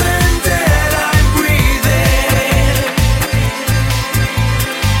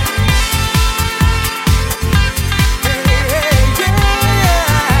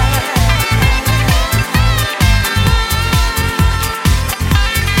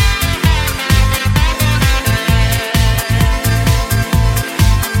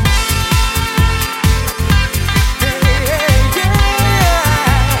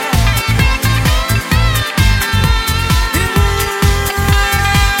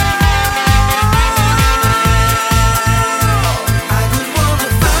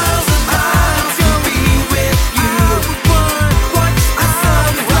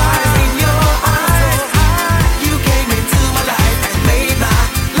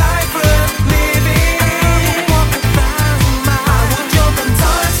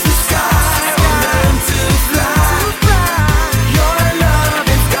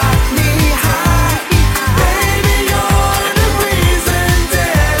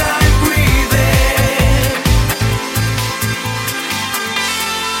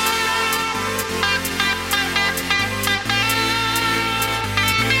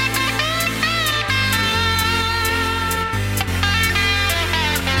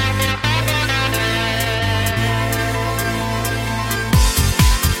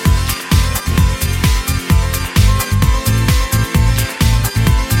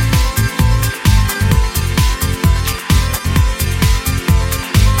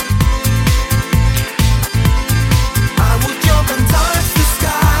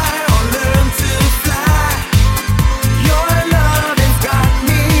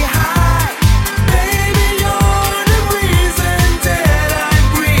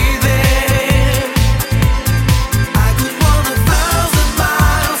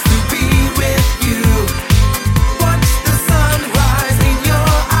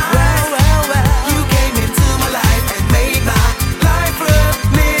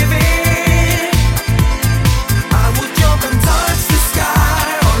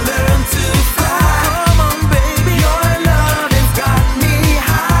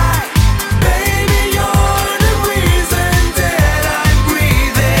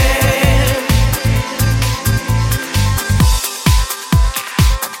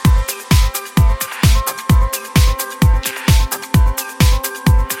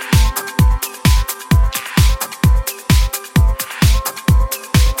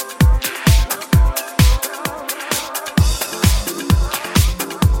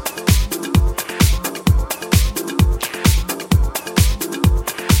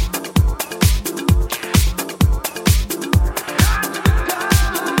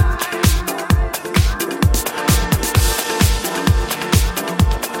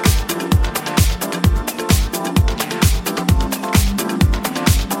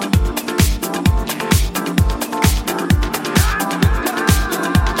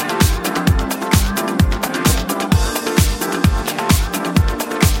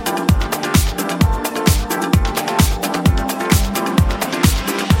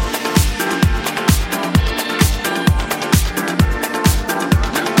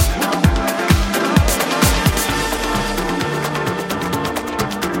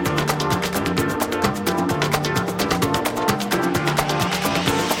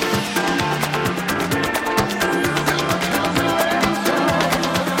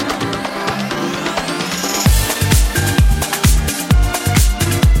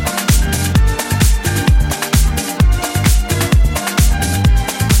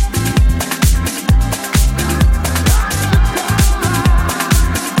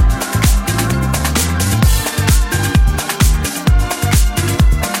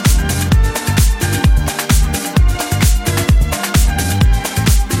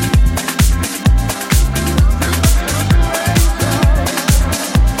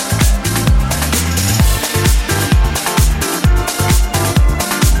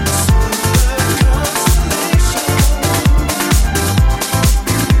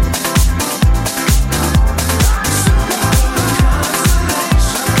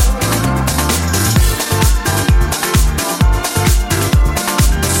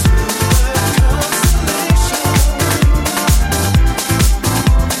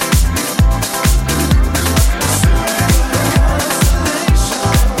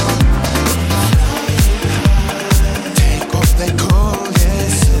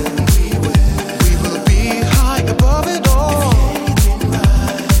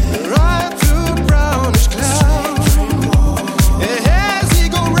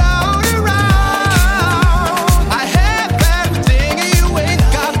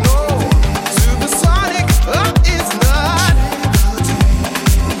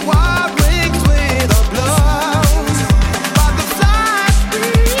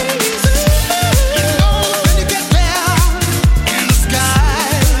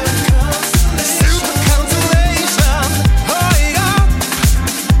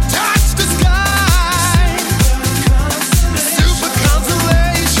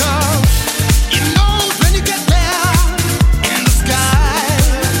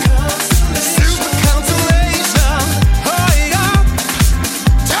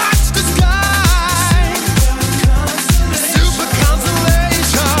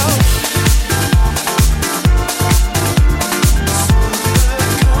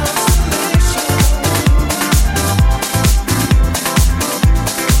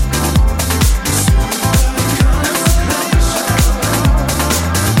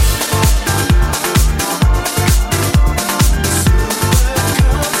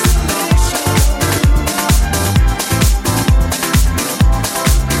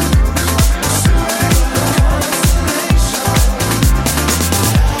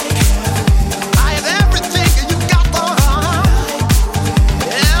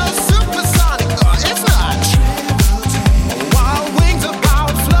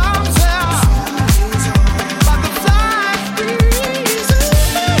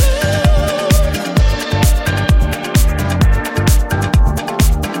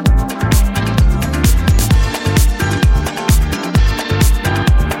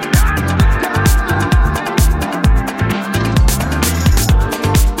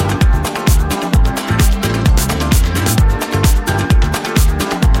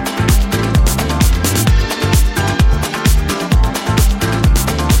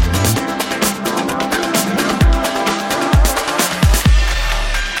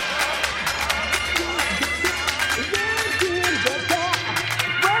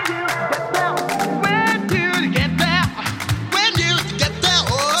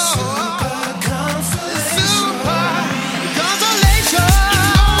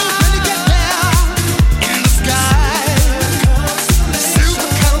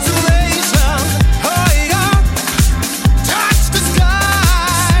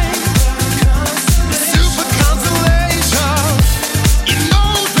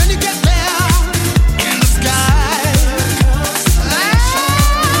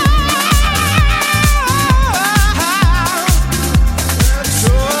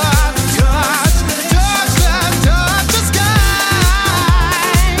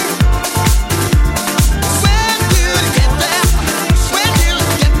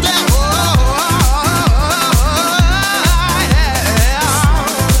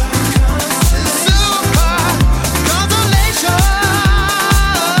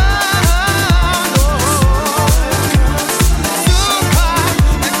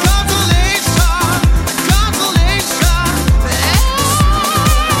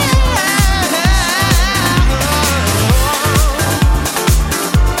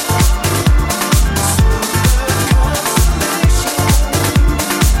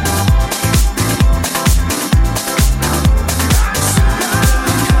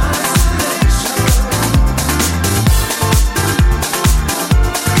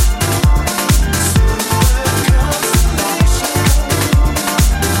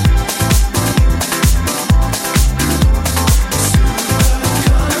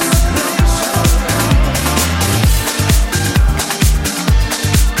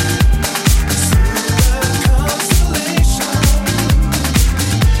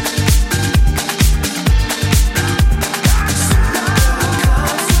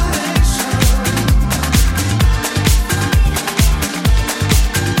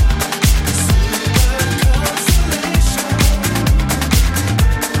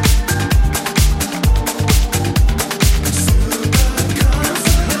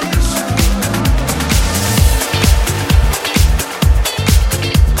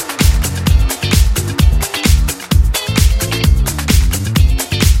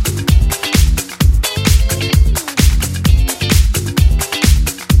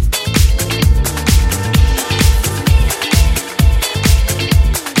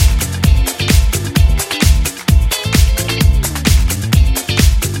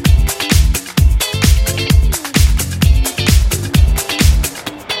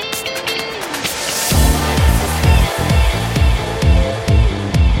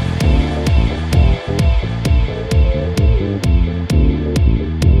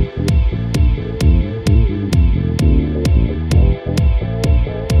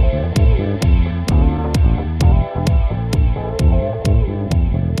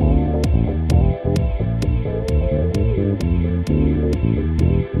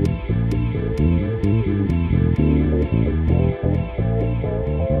I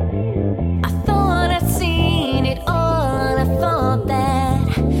thought I'd seen it all. I thought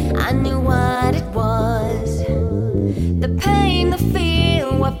that I knew what it was. The pain, the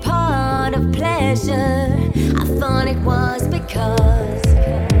fear were part of pleasure. I thought it was because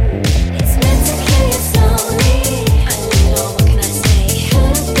it's meant to kill you slowly. I know, what can I say?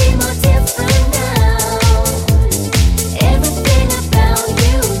 Couldn't be more different now. Everything about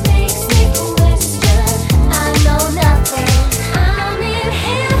you makes me question. I know nothing. I'm in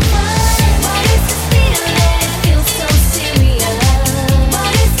heaven. What is this feeling? Feels so serious.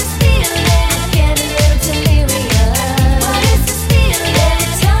 What is this feeling? Get a little delirious. What is this feeling?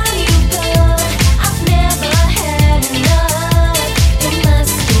 Every time you go, I've never had enough. It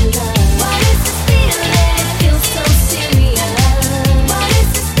must be love. What is this feeling? Feels so serious. What is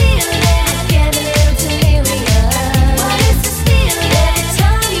this feeling? Get a little delirious. What is this feeling? Every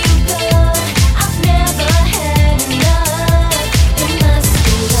time you go, I've never had enough. It must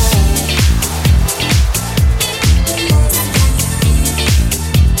be love.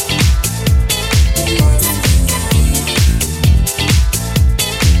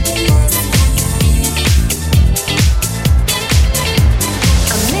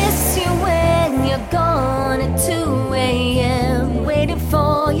 I miss you when you're gone at 2 a.m. Waiting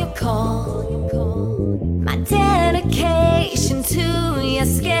for your call. My dedication to you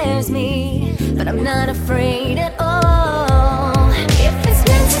scares me, but I'm not afraid at all. If it's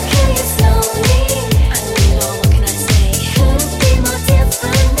meant to kill you slowly, I know, what can I say? Couldn't be more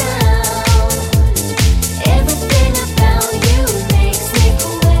different now. Everything about you makes me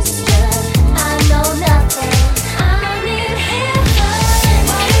question. I know nothing. I'm in heaven.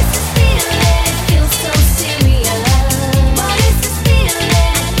 What is this feeling? Feels so serious. What is this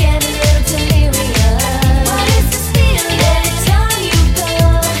feeling? Get a little delirious. What is this feeling? Every time you go,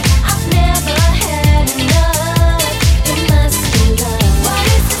 I've never had enough.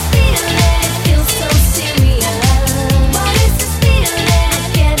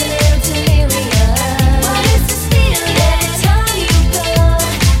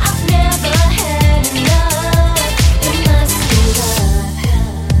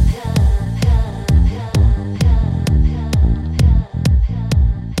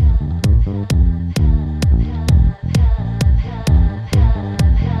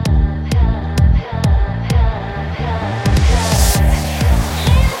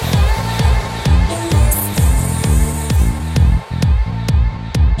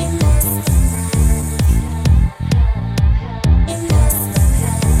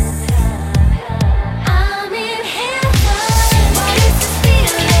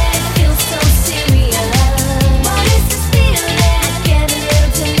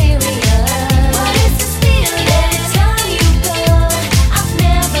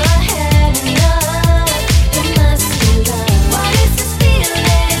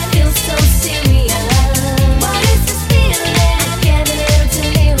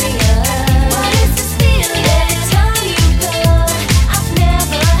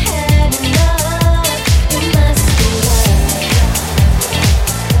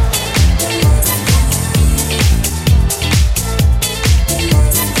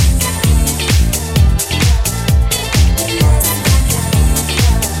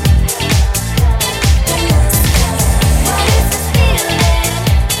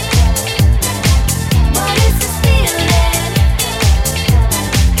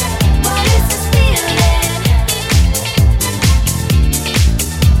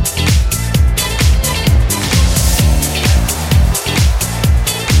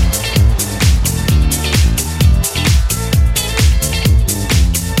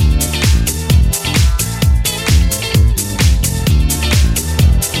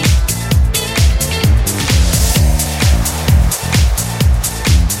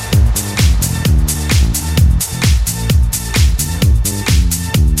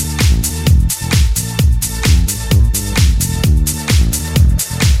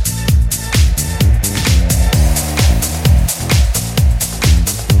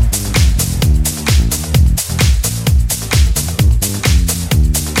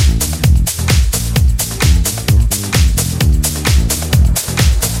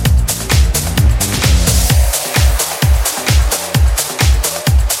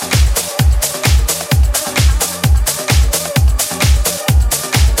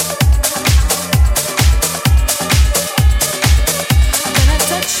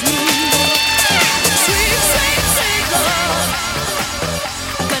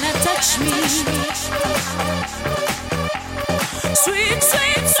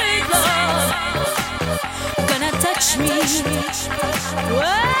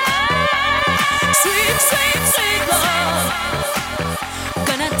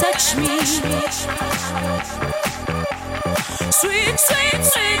 me. Sweet, sweet,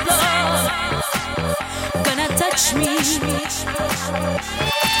 sweet love, gonna touch me.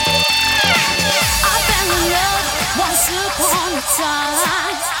 I fell in love once upon a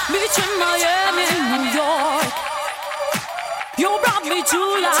time between Miami and New York. You brought me to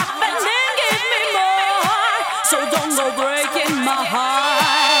life and then gave me more, so don't go breaking my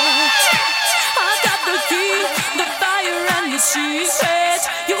heart. I got the key, the fire and the secret.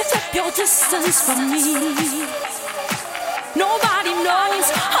 You kept your distance from me. Nobody knows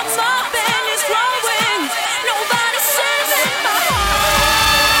how my pain is growing. Nobody's saving my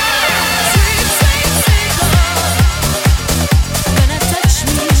heart. Sweet, sweet, sweet love, gonna touch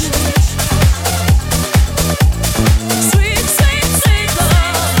me. Sweet, sweet, sweet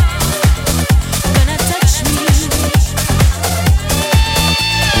love, gonna touch me.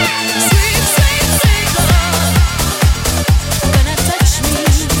 Sweet, sweet, sweet love, gonna touch me.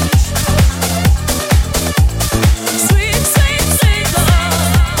 Sweet, sweet, sweet love,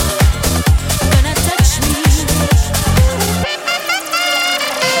 gonna touch me.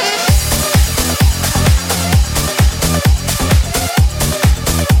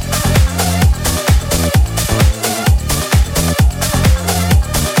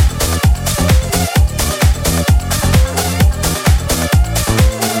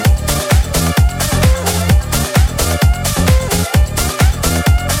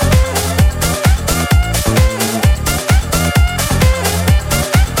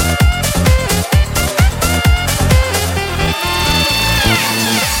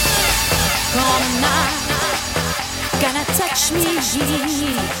 Come on now, gonna touch me.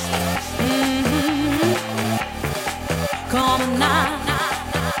 Come on now,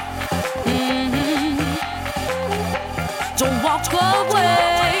 don't walk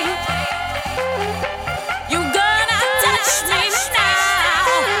away. You gonna touch me now.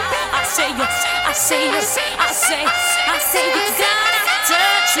 I say yes, I say yes, I say you gonna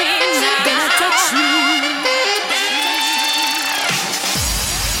touch me now. Gonna touch me.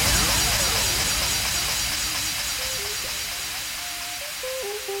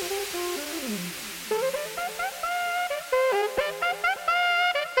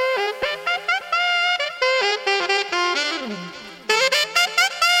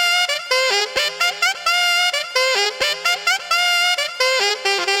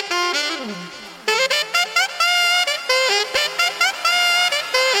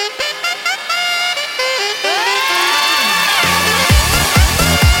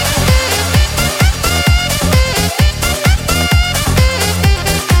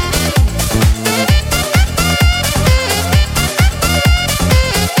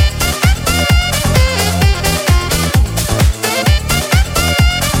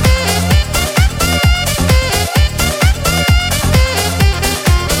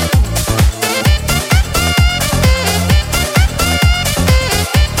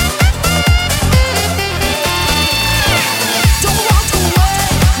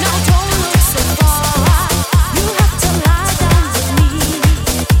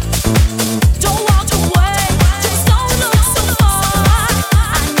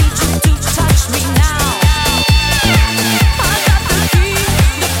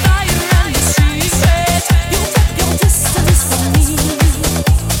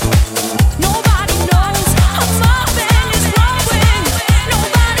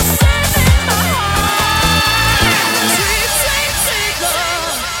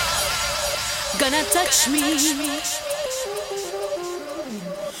 Gonna touch me.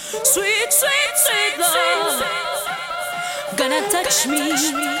 Sweet, sweet, sweet love, gonna touch me.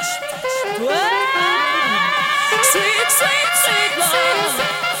 Sweet, sweet, sweet love,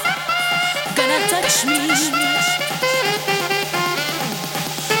 gonna touch me.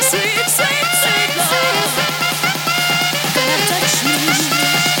 Sweet, sweet, sweet love, gonna touch me.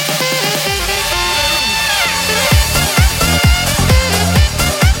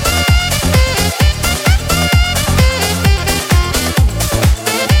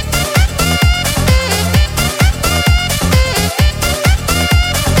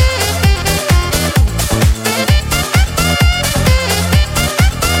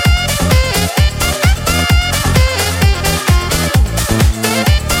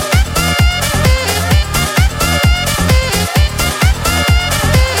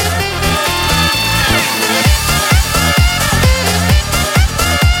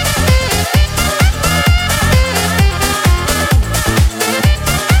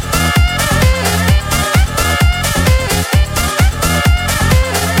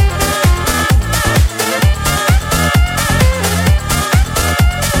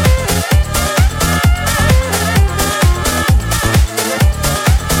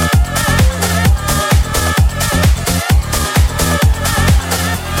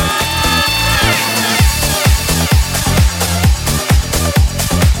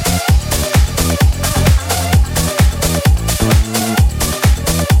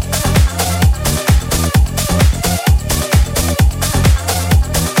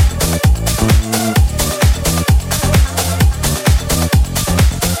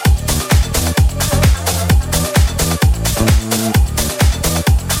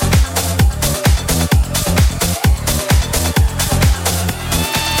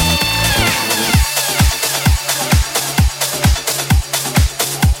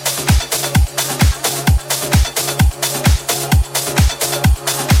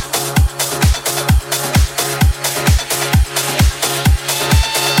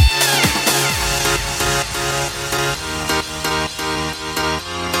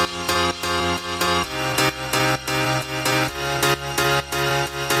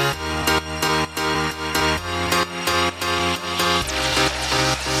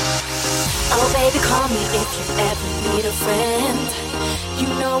 if you ever need a friend. You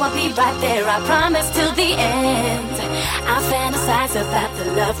know I'll be right there, I promise till the end. I fantasize about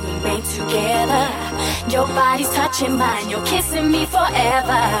the love we made together. Your body's touching mine, you're kissing me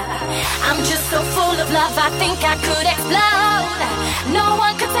forever. I'm just so full of love, I think I could explode. No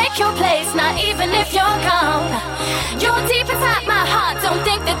one could take your place, not even if you're gone. You're deep inside my heart, don't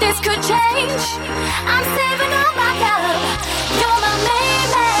think that this could change. I'm saving all my love, you're my main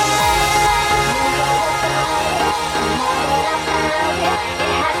man.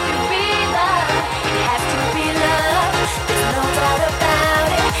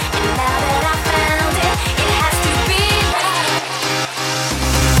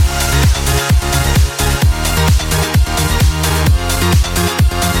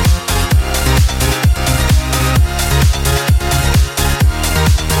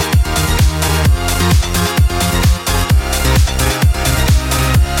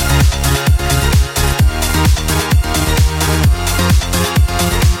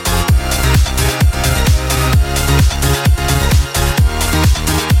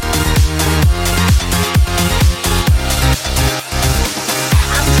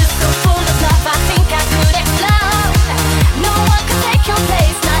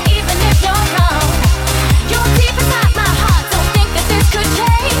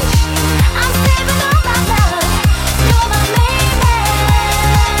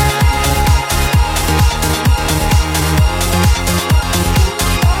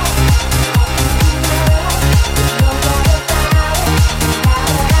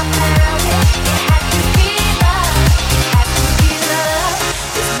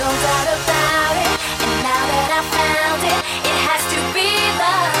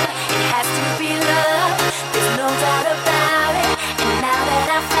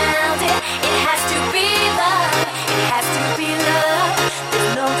 It has to be love, it has to be love.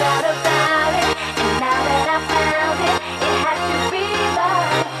 There's no doubt about it, and now that I found it, it has to be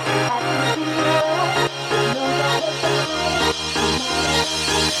love.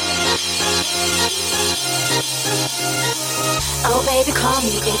 Oh baby, call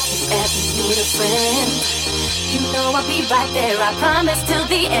me if you ever need a friend. You know I'll be right there, I promise till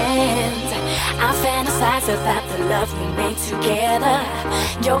the end. I fantasize about the love we made together.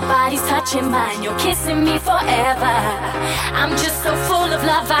 Your body's touching mine, you're kissing me forever. I'm just so full of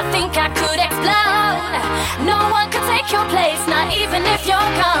love, I think I could explode. No one could take your place, not even if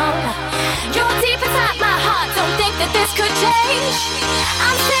you're gone. You're deep inside my heart, don't think that this could change.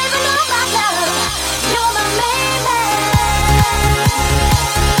 I'm saving all my love, you're my main man.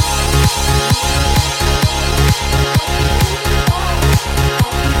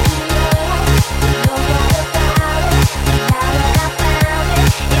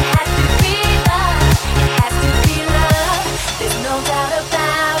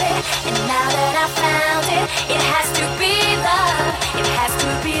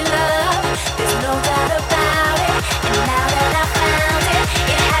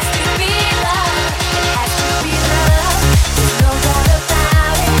 It has to be love.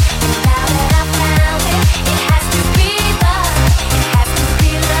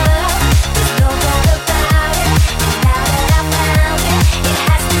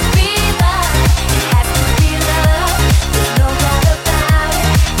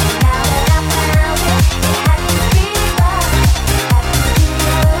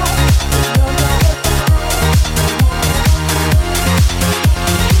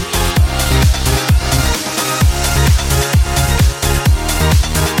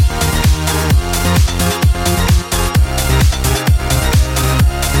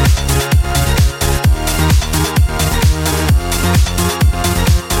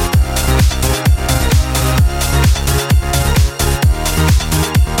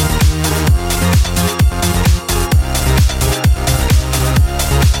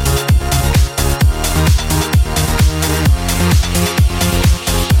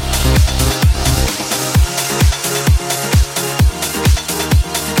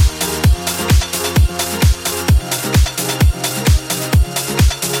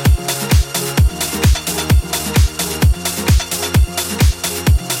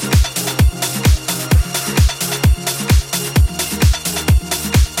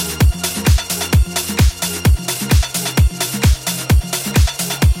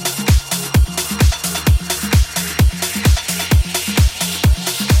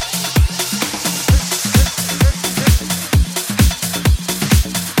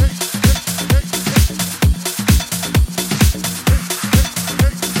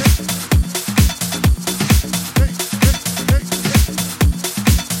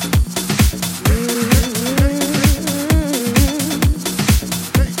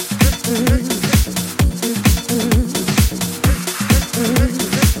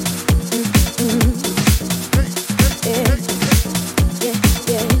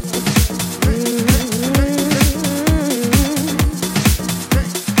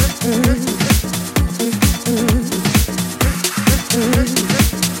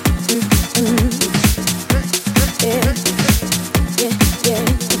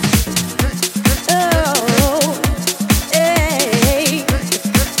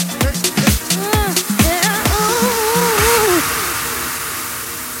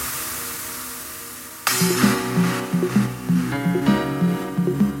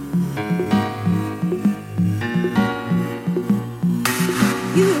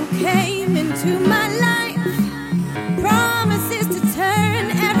 You came into my life, promises to turn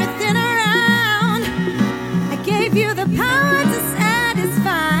everything around. I gave you the power to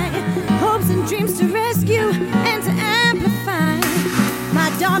satisfy, hopes and dreams to rescue and to amplify. My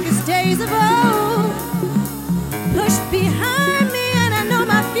darkest days of old pushed behind me, and I know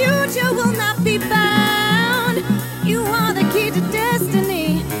my future will not be bound. You are the key to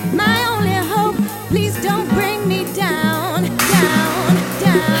destiny, my only hope. Please don't bring me down, down,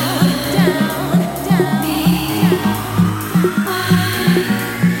 down, down, down.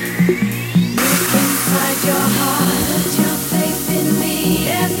 Look inside your heart, put your faith in me.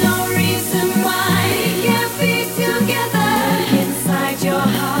 There's no reason why we can't be together. Look inside your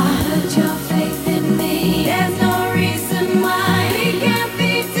heart, put your faith in me. There's no reason why we can't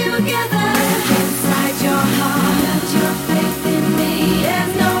be together. Look inside your heart, put your faith in me.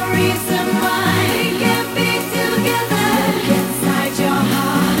 There's no reason why we can't be together. Look inside your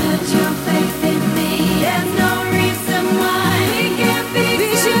heart, put your faith in me. There's no reason why we can't be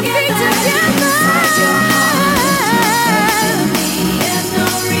together. Inside your heart, put your faith in me. There's no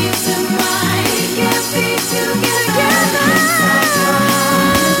reason why we can't be together. Inside your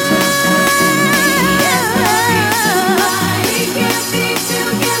heart, put your faith in me. There's no reason why we can't be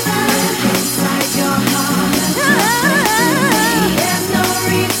together. Inside your heart, put your faith in me. There's no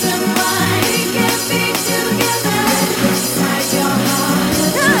reason why we can't be together. Inside your heart,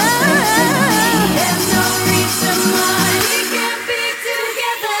 put your faith in me. There's no reason why we can't be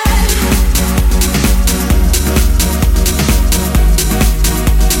together.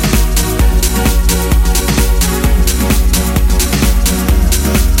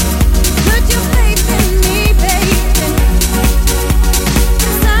 Put your faith in me, baby.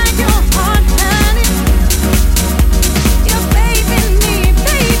 Inside your heart, honey. Your faith in me,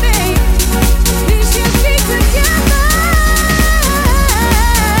 baby. We should be together.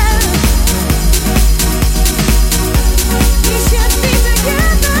 We should be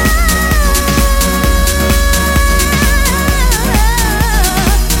together.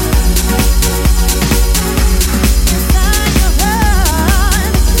 Inside your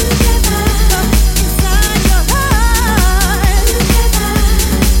heart, together. Inside your heart, together.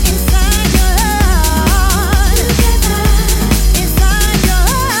 Inside your heart, together. Inside your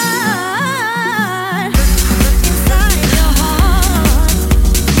heart, inside your heart.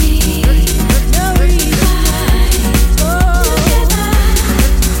 No reason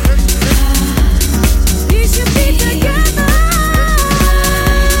we should be together.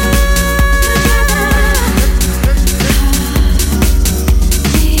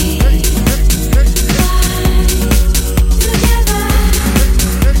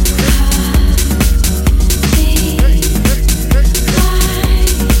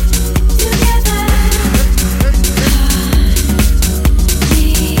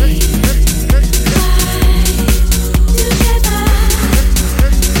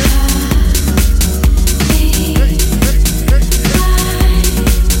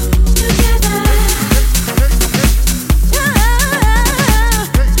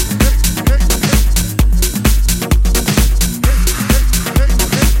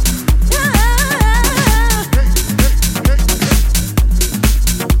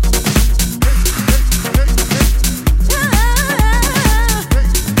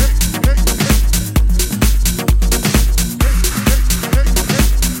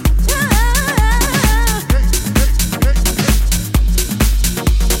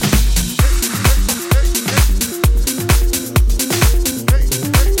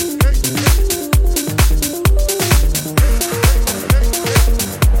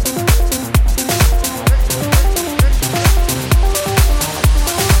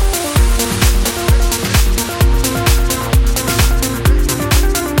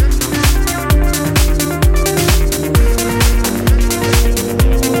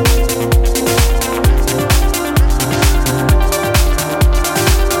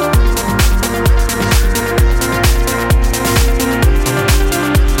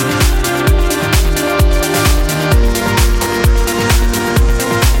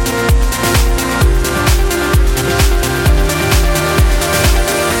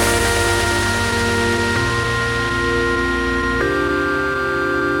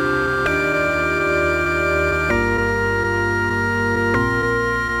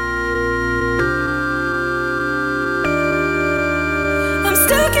 I'm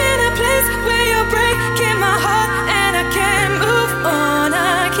stuck in a place where you're breaking my heart, and I can't move on.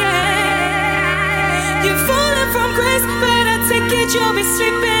 I can't. You're falling from grace, but I take it you'll be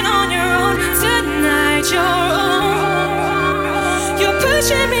sleeping on your own tonight.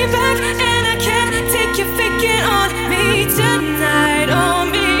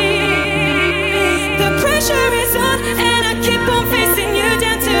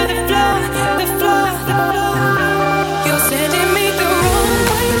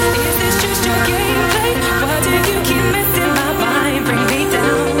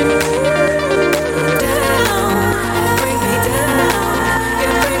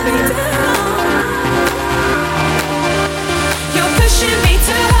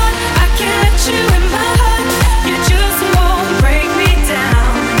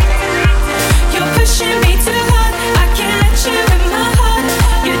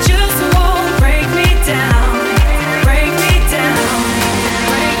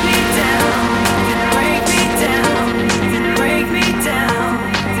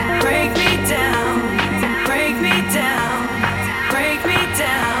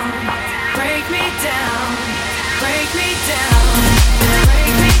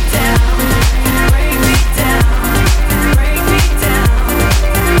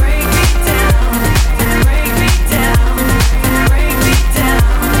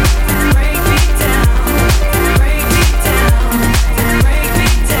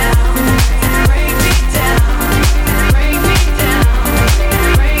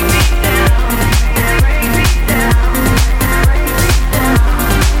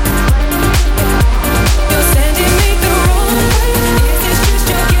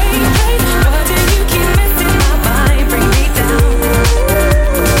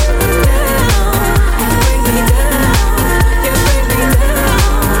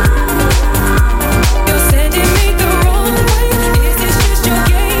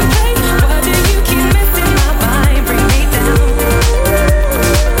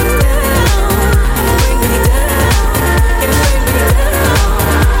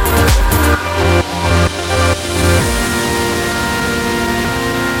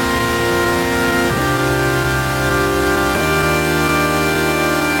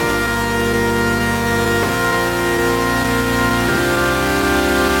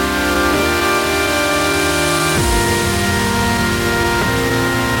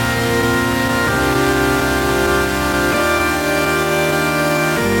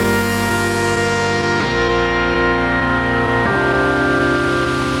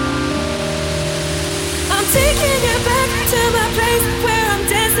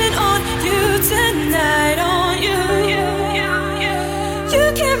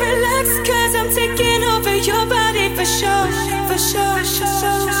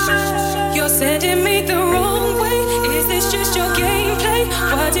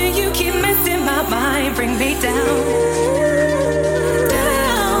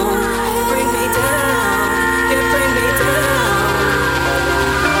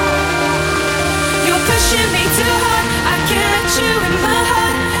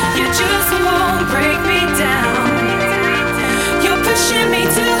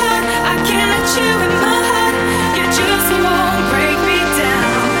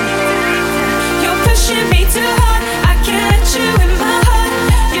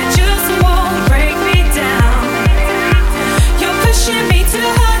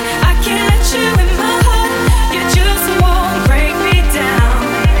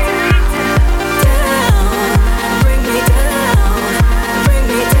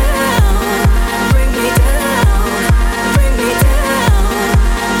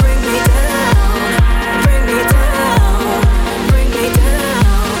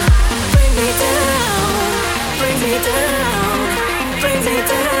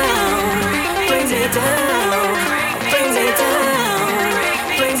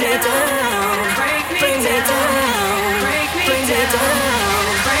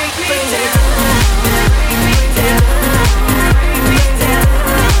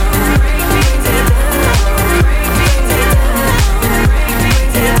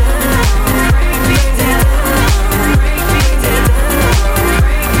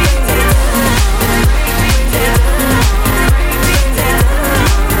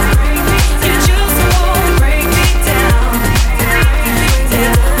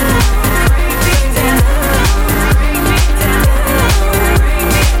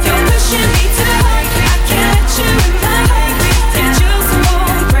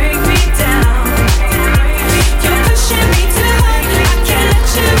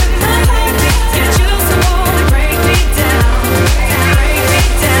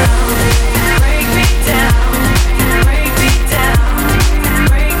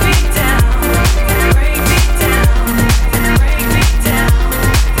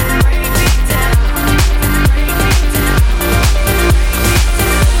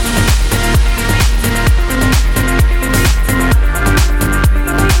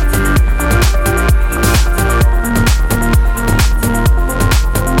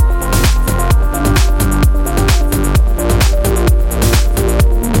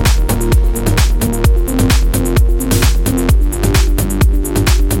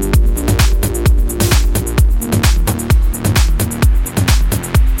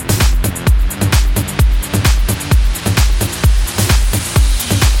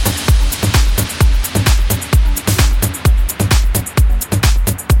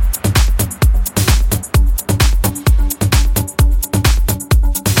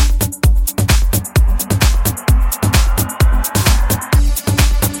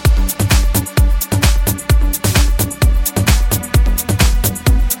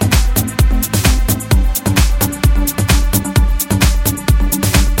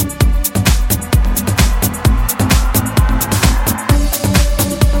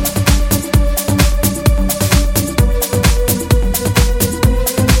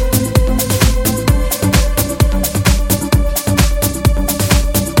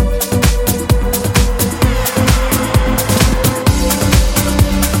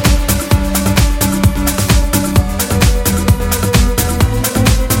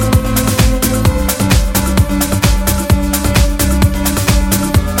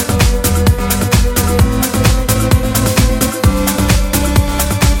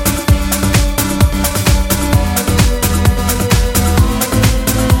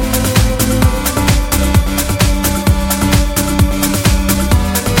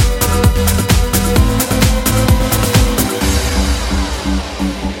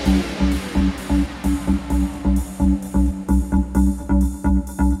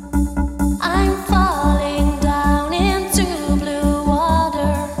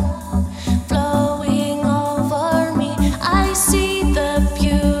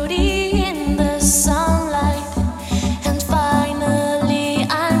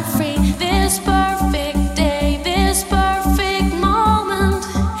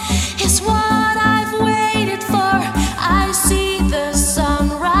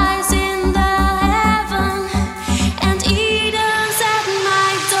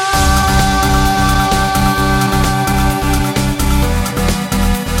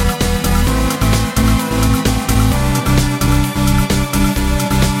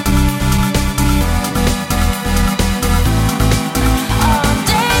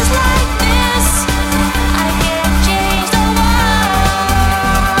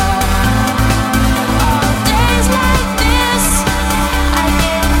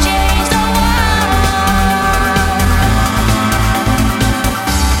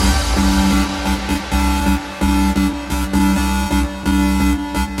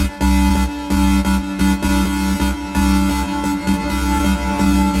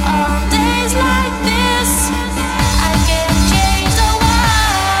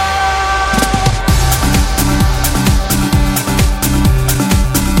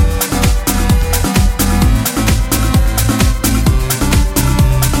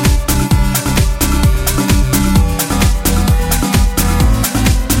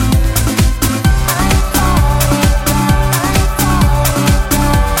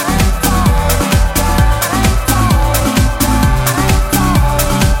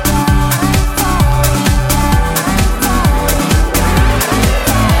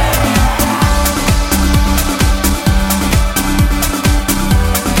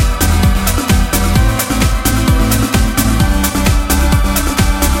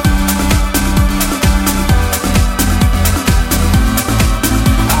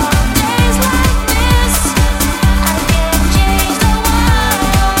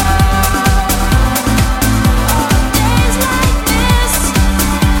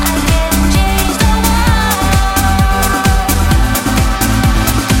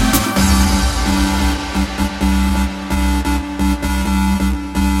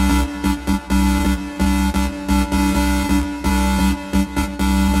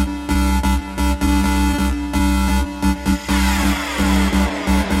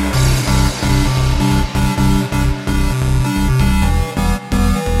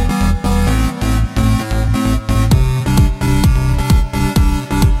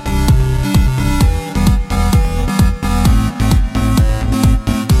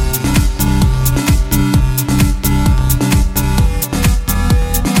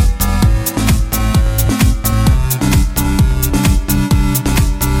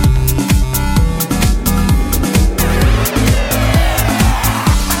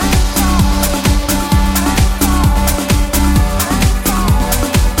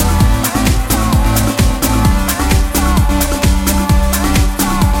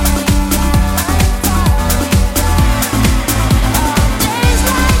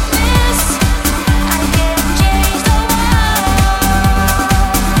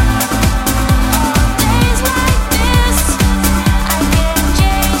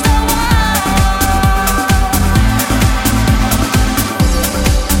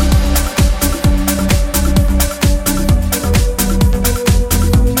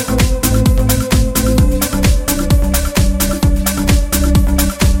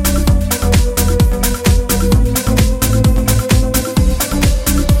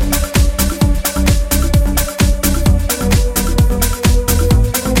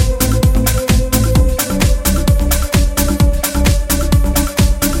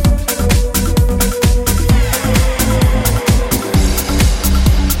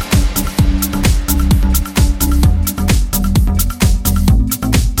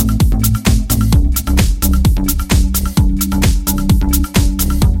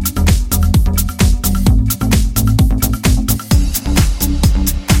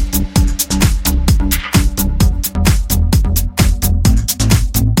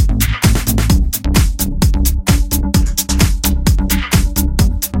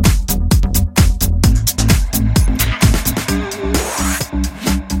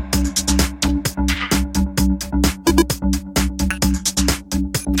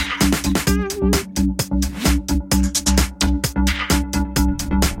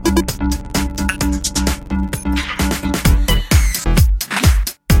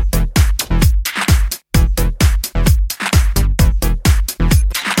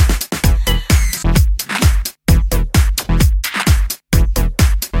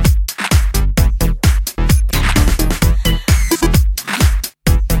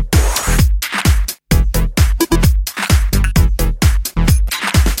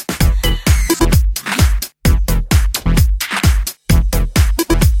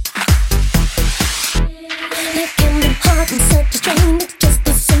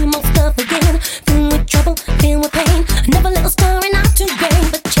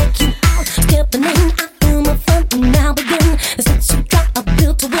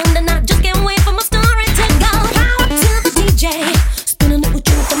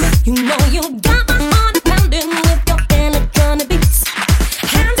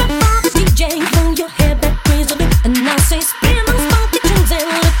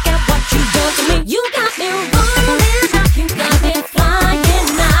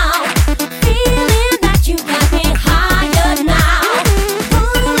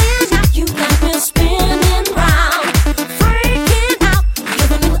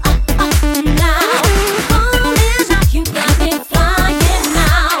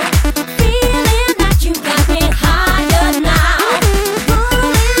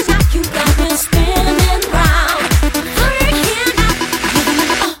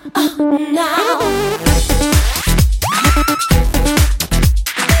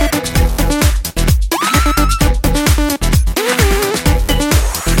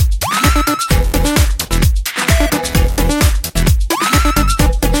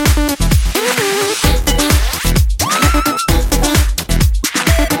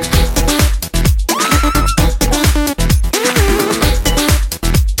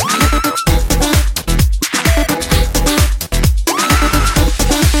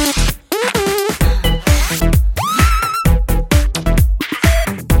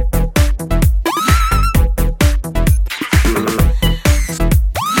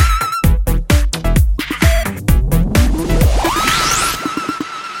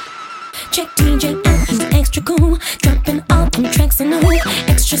 Check DJ out, he's extra cool. Dropping all them tracks I know.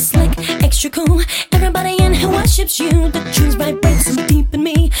 Extra slick, extra cool. Everybody in here worships you. The tunes vibrate so deep in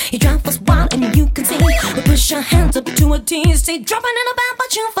me. You drive us wild and you can see. We push our hands up to a T. Say dropping in a band,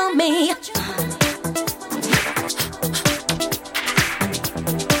 but you for me.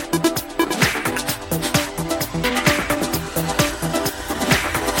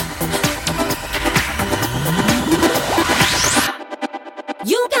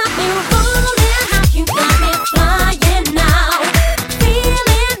 You got me rolling, how you got me flying now.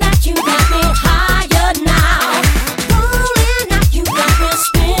 Feeling that you got me higher now. Rolling, now you got me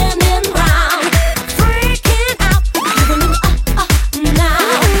spinning round. Freaking out, giving me now.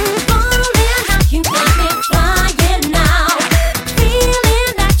 Rolling,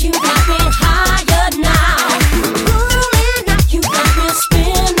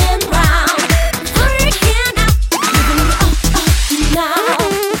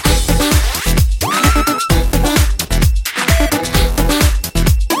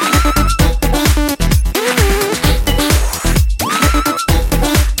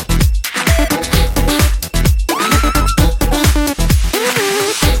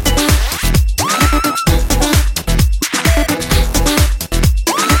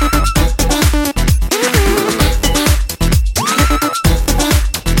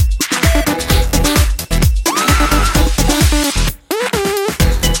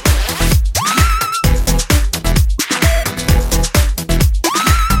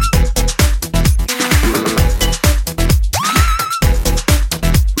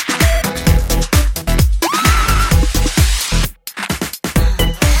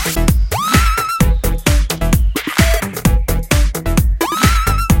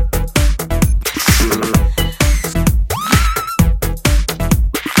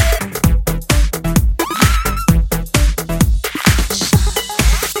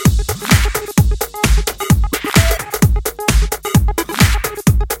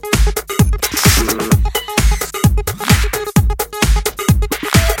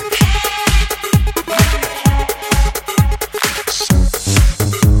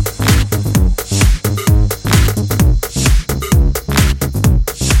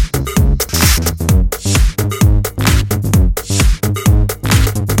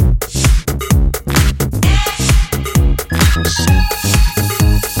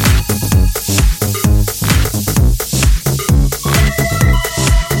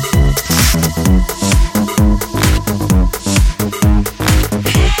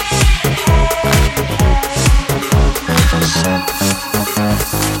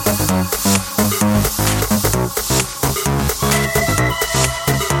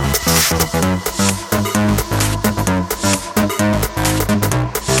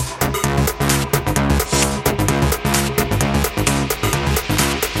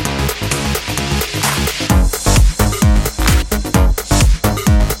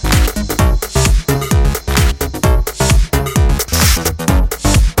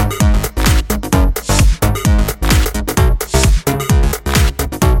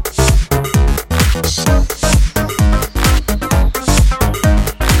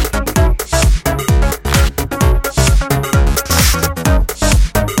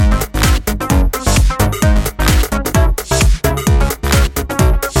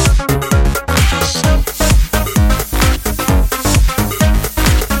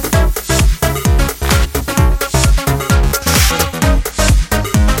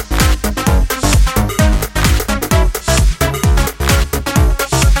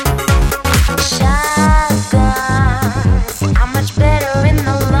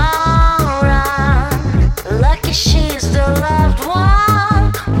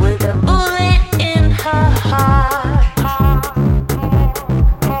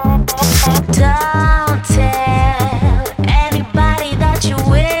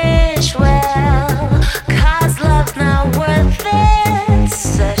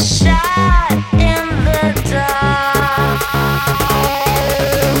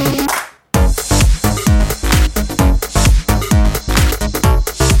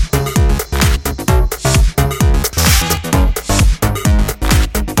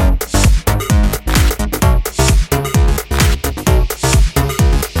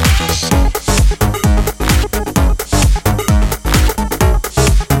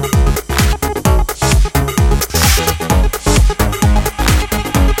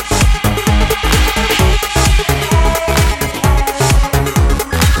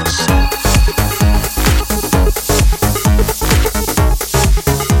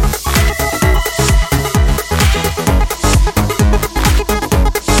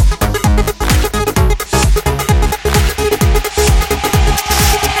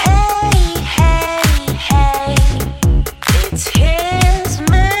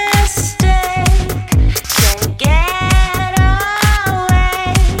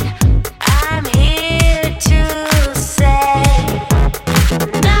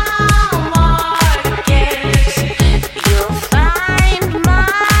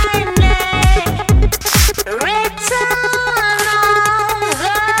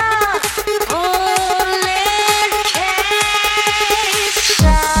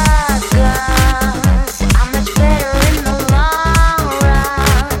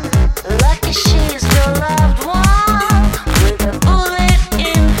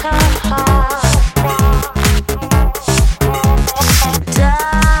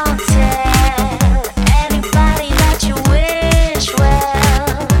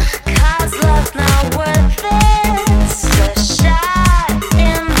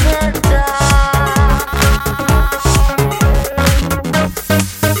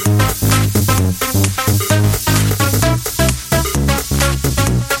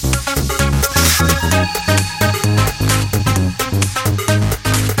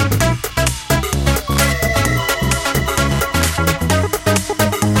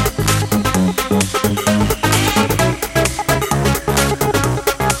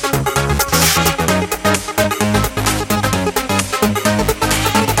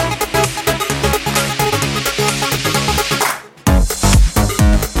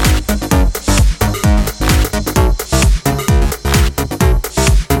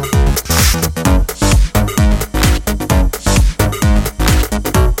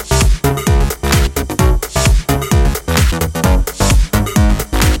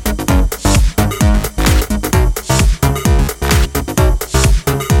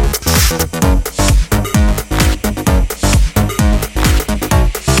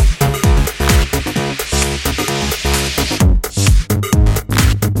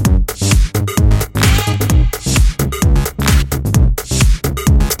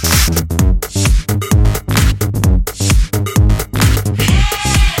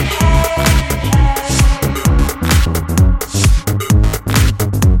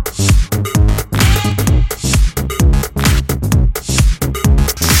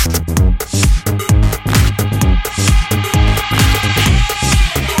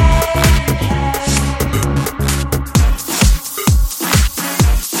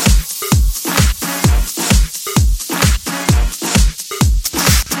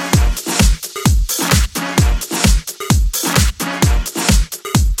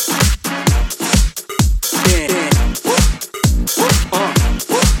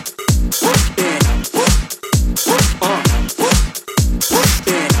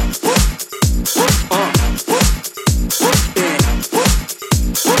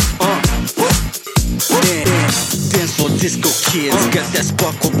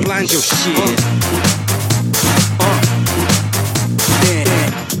 will blind your shit.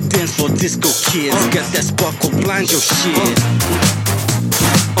 Dance for disco kids, got that spark will blind your shit.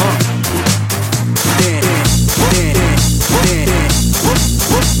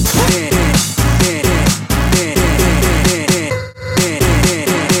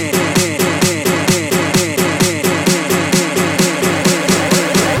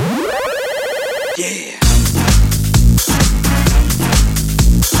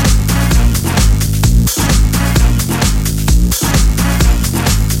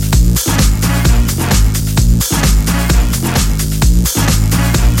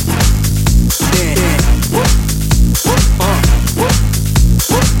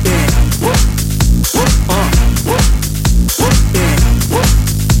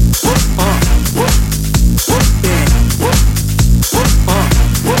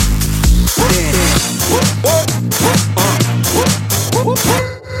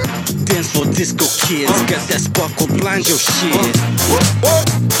 Disco kids, got that spark will blind your shit.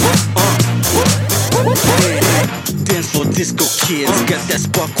 Dance for disco kids, got that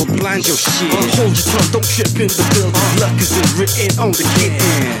spark will blind your shit. Hold your tongue, don't trip in the building. Luck is written on the kid.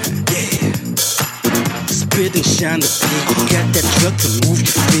 Yeah. Spit and shine the beat. Got that drug to move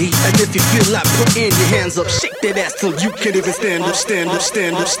your feet. And if you feel like putting your hands up, shake that ass till you can't even stand up, stand up,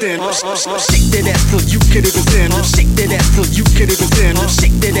 stand up, stand up. Shake that ass till you can't even stand up. Shake that ass till you can't even stand up.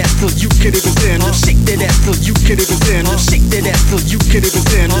 Shake that ass till you can't even stand up. Shake that ass till you can't even stand up. Shake that ass till you can't even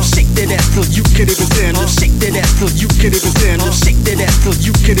stand up. Shake that ass till you can't even stand up. Shake that ass till you can't even stand up. Shake that ass till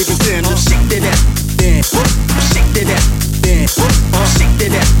you can't even stand up. Shake that ass, shake that ass, shake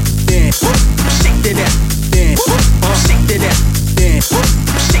that ass, shake that ass, shake that ass, shake that ass,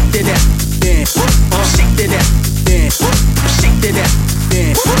 shake that ass, shake that ass.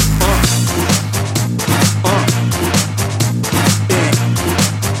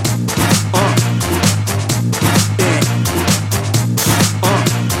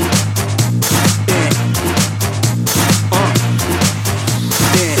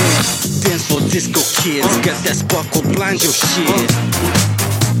 Dance for disco kids, got that spark will blind your shit.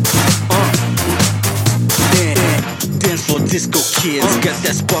 Dance for disco kids, got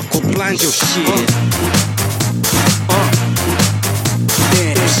that spark will blind your shit.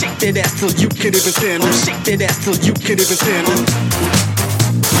 Shake that ass till you can't even stand up. Shake that ass till you can't even stand up.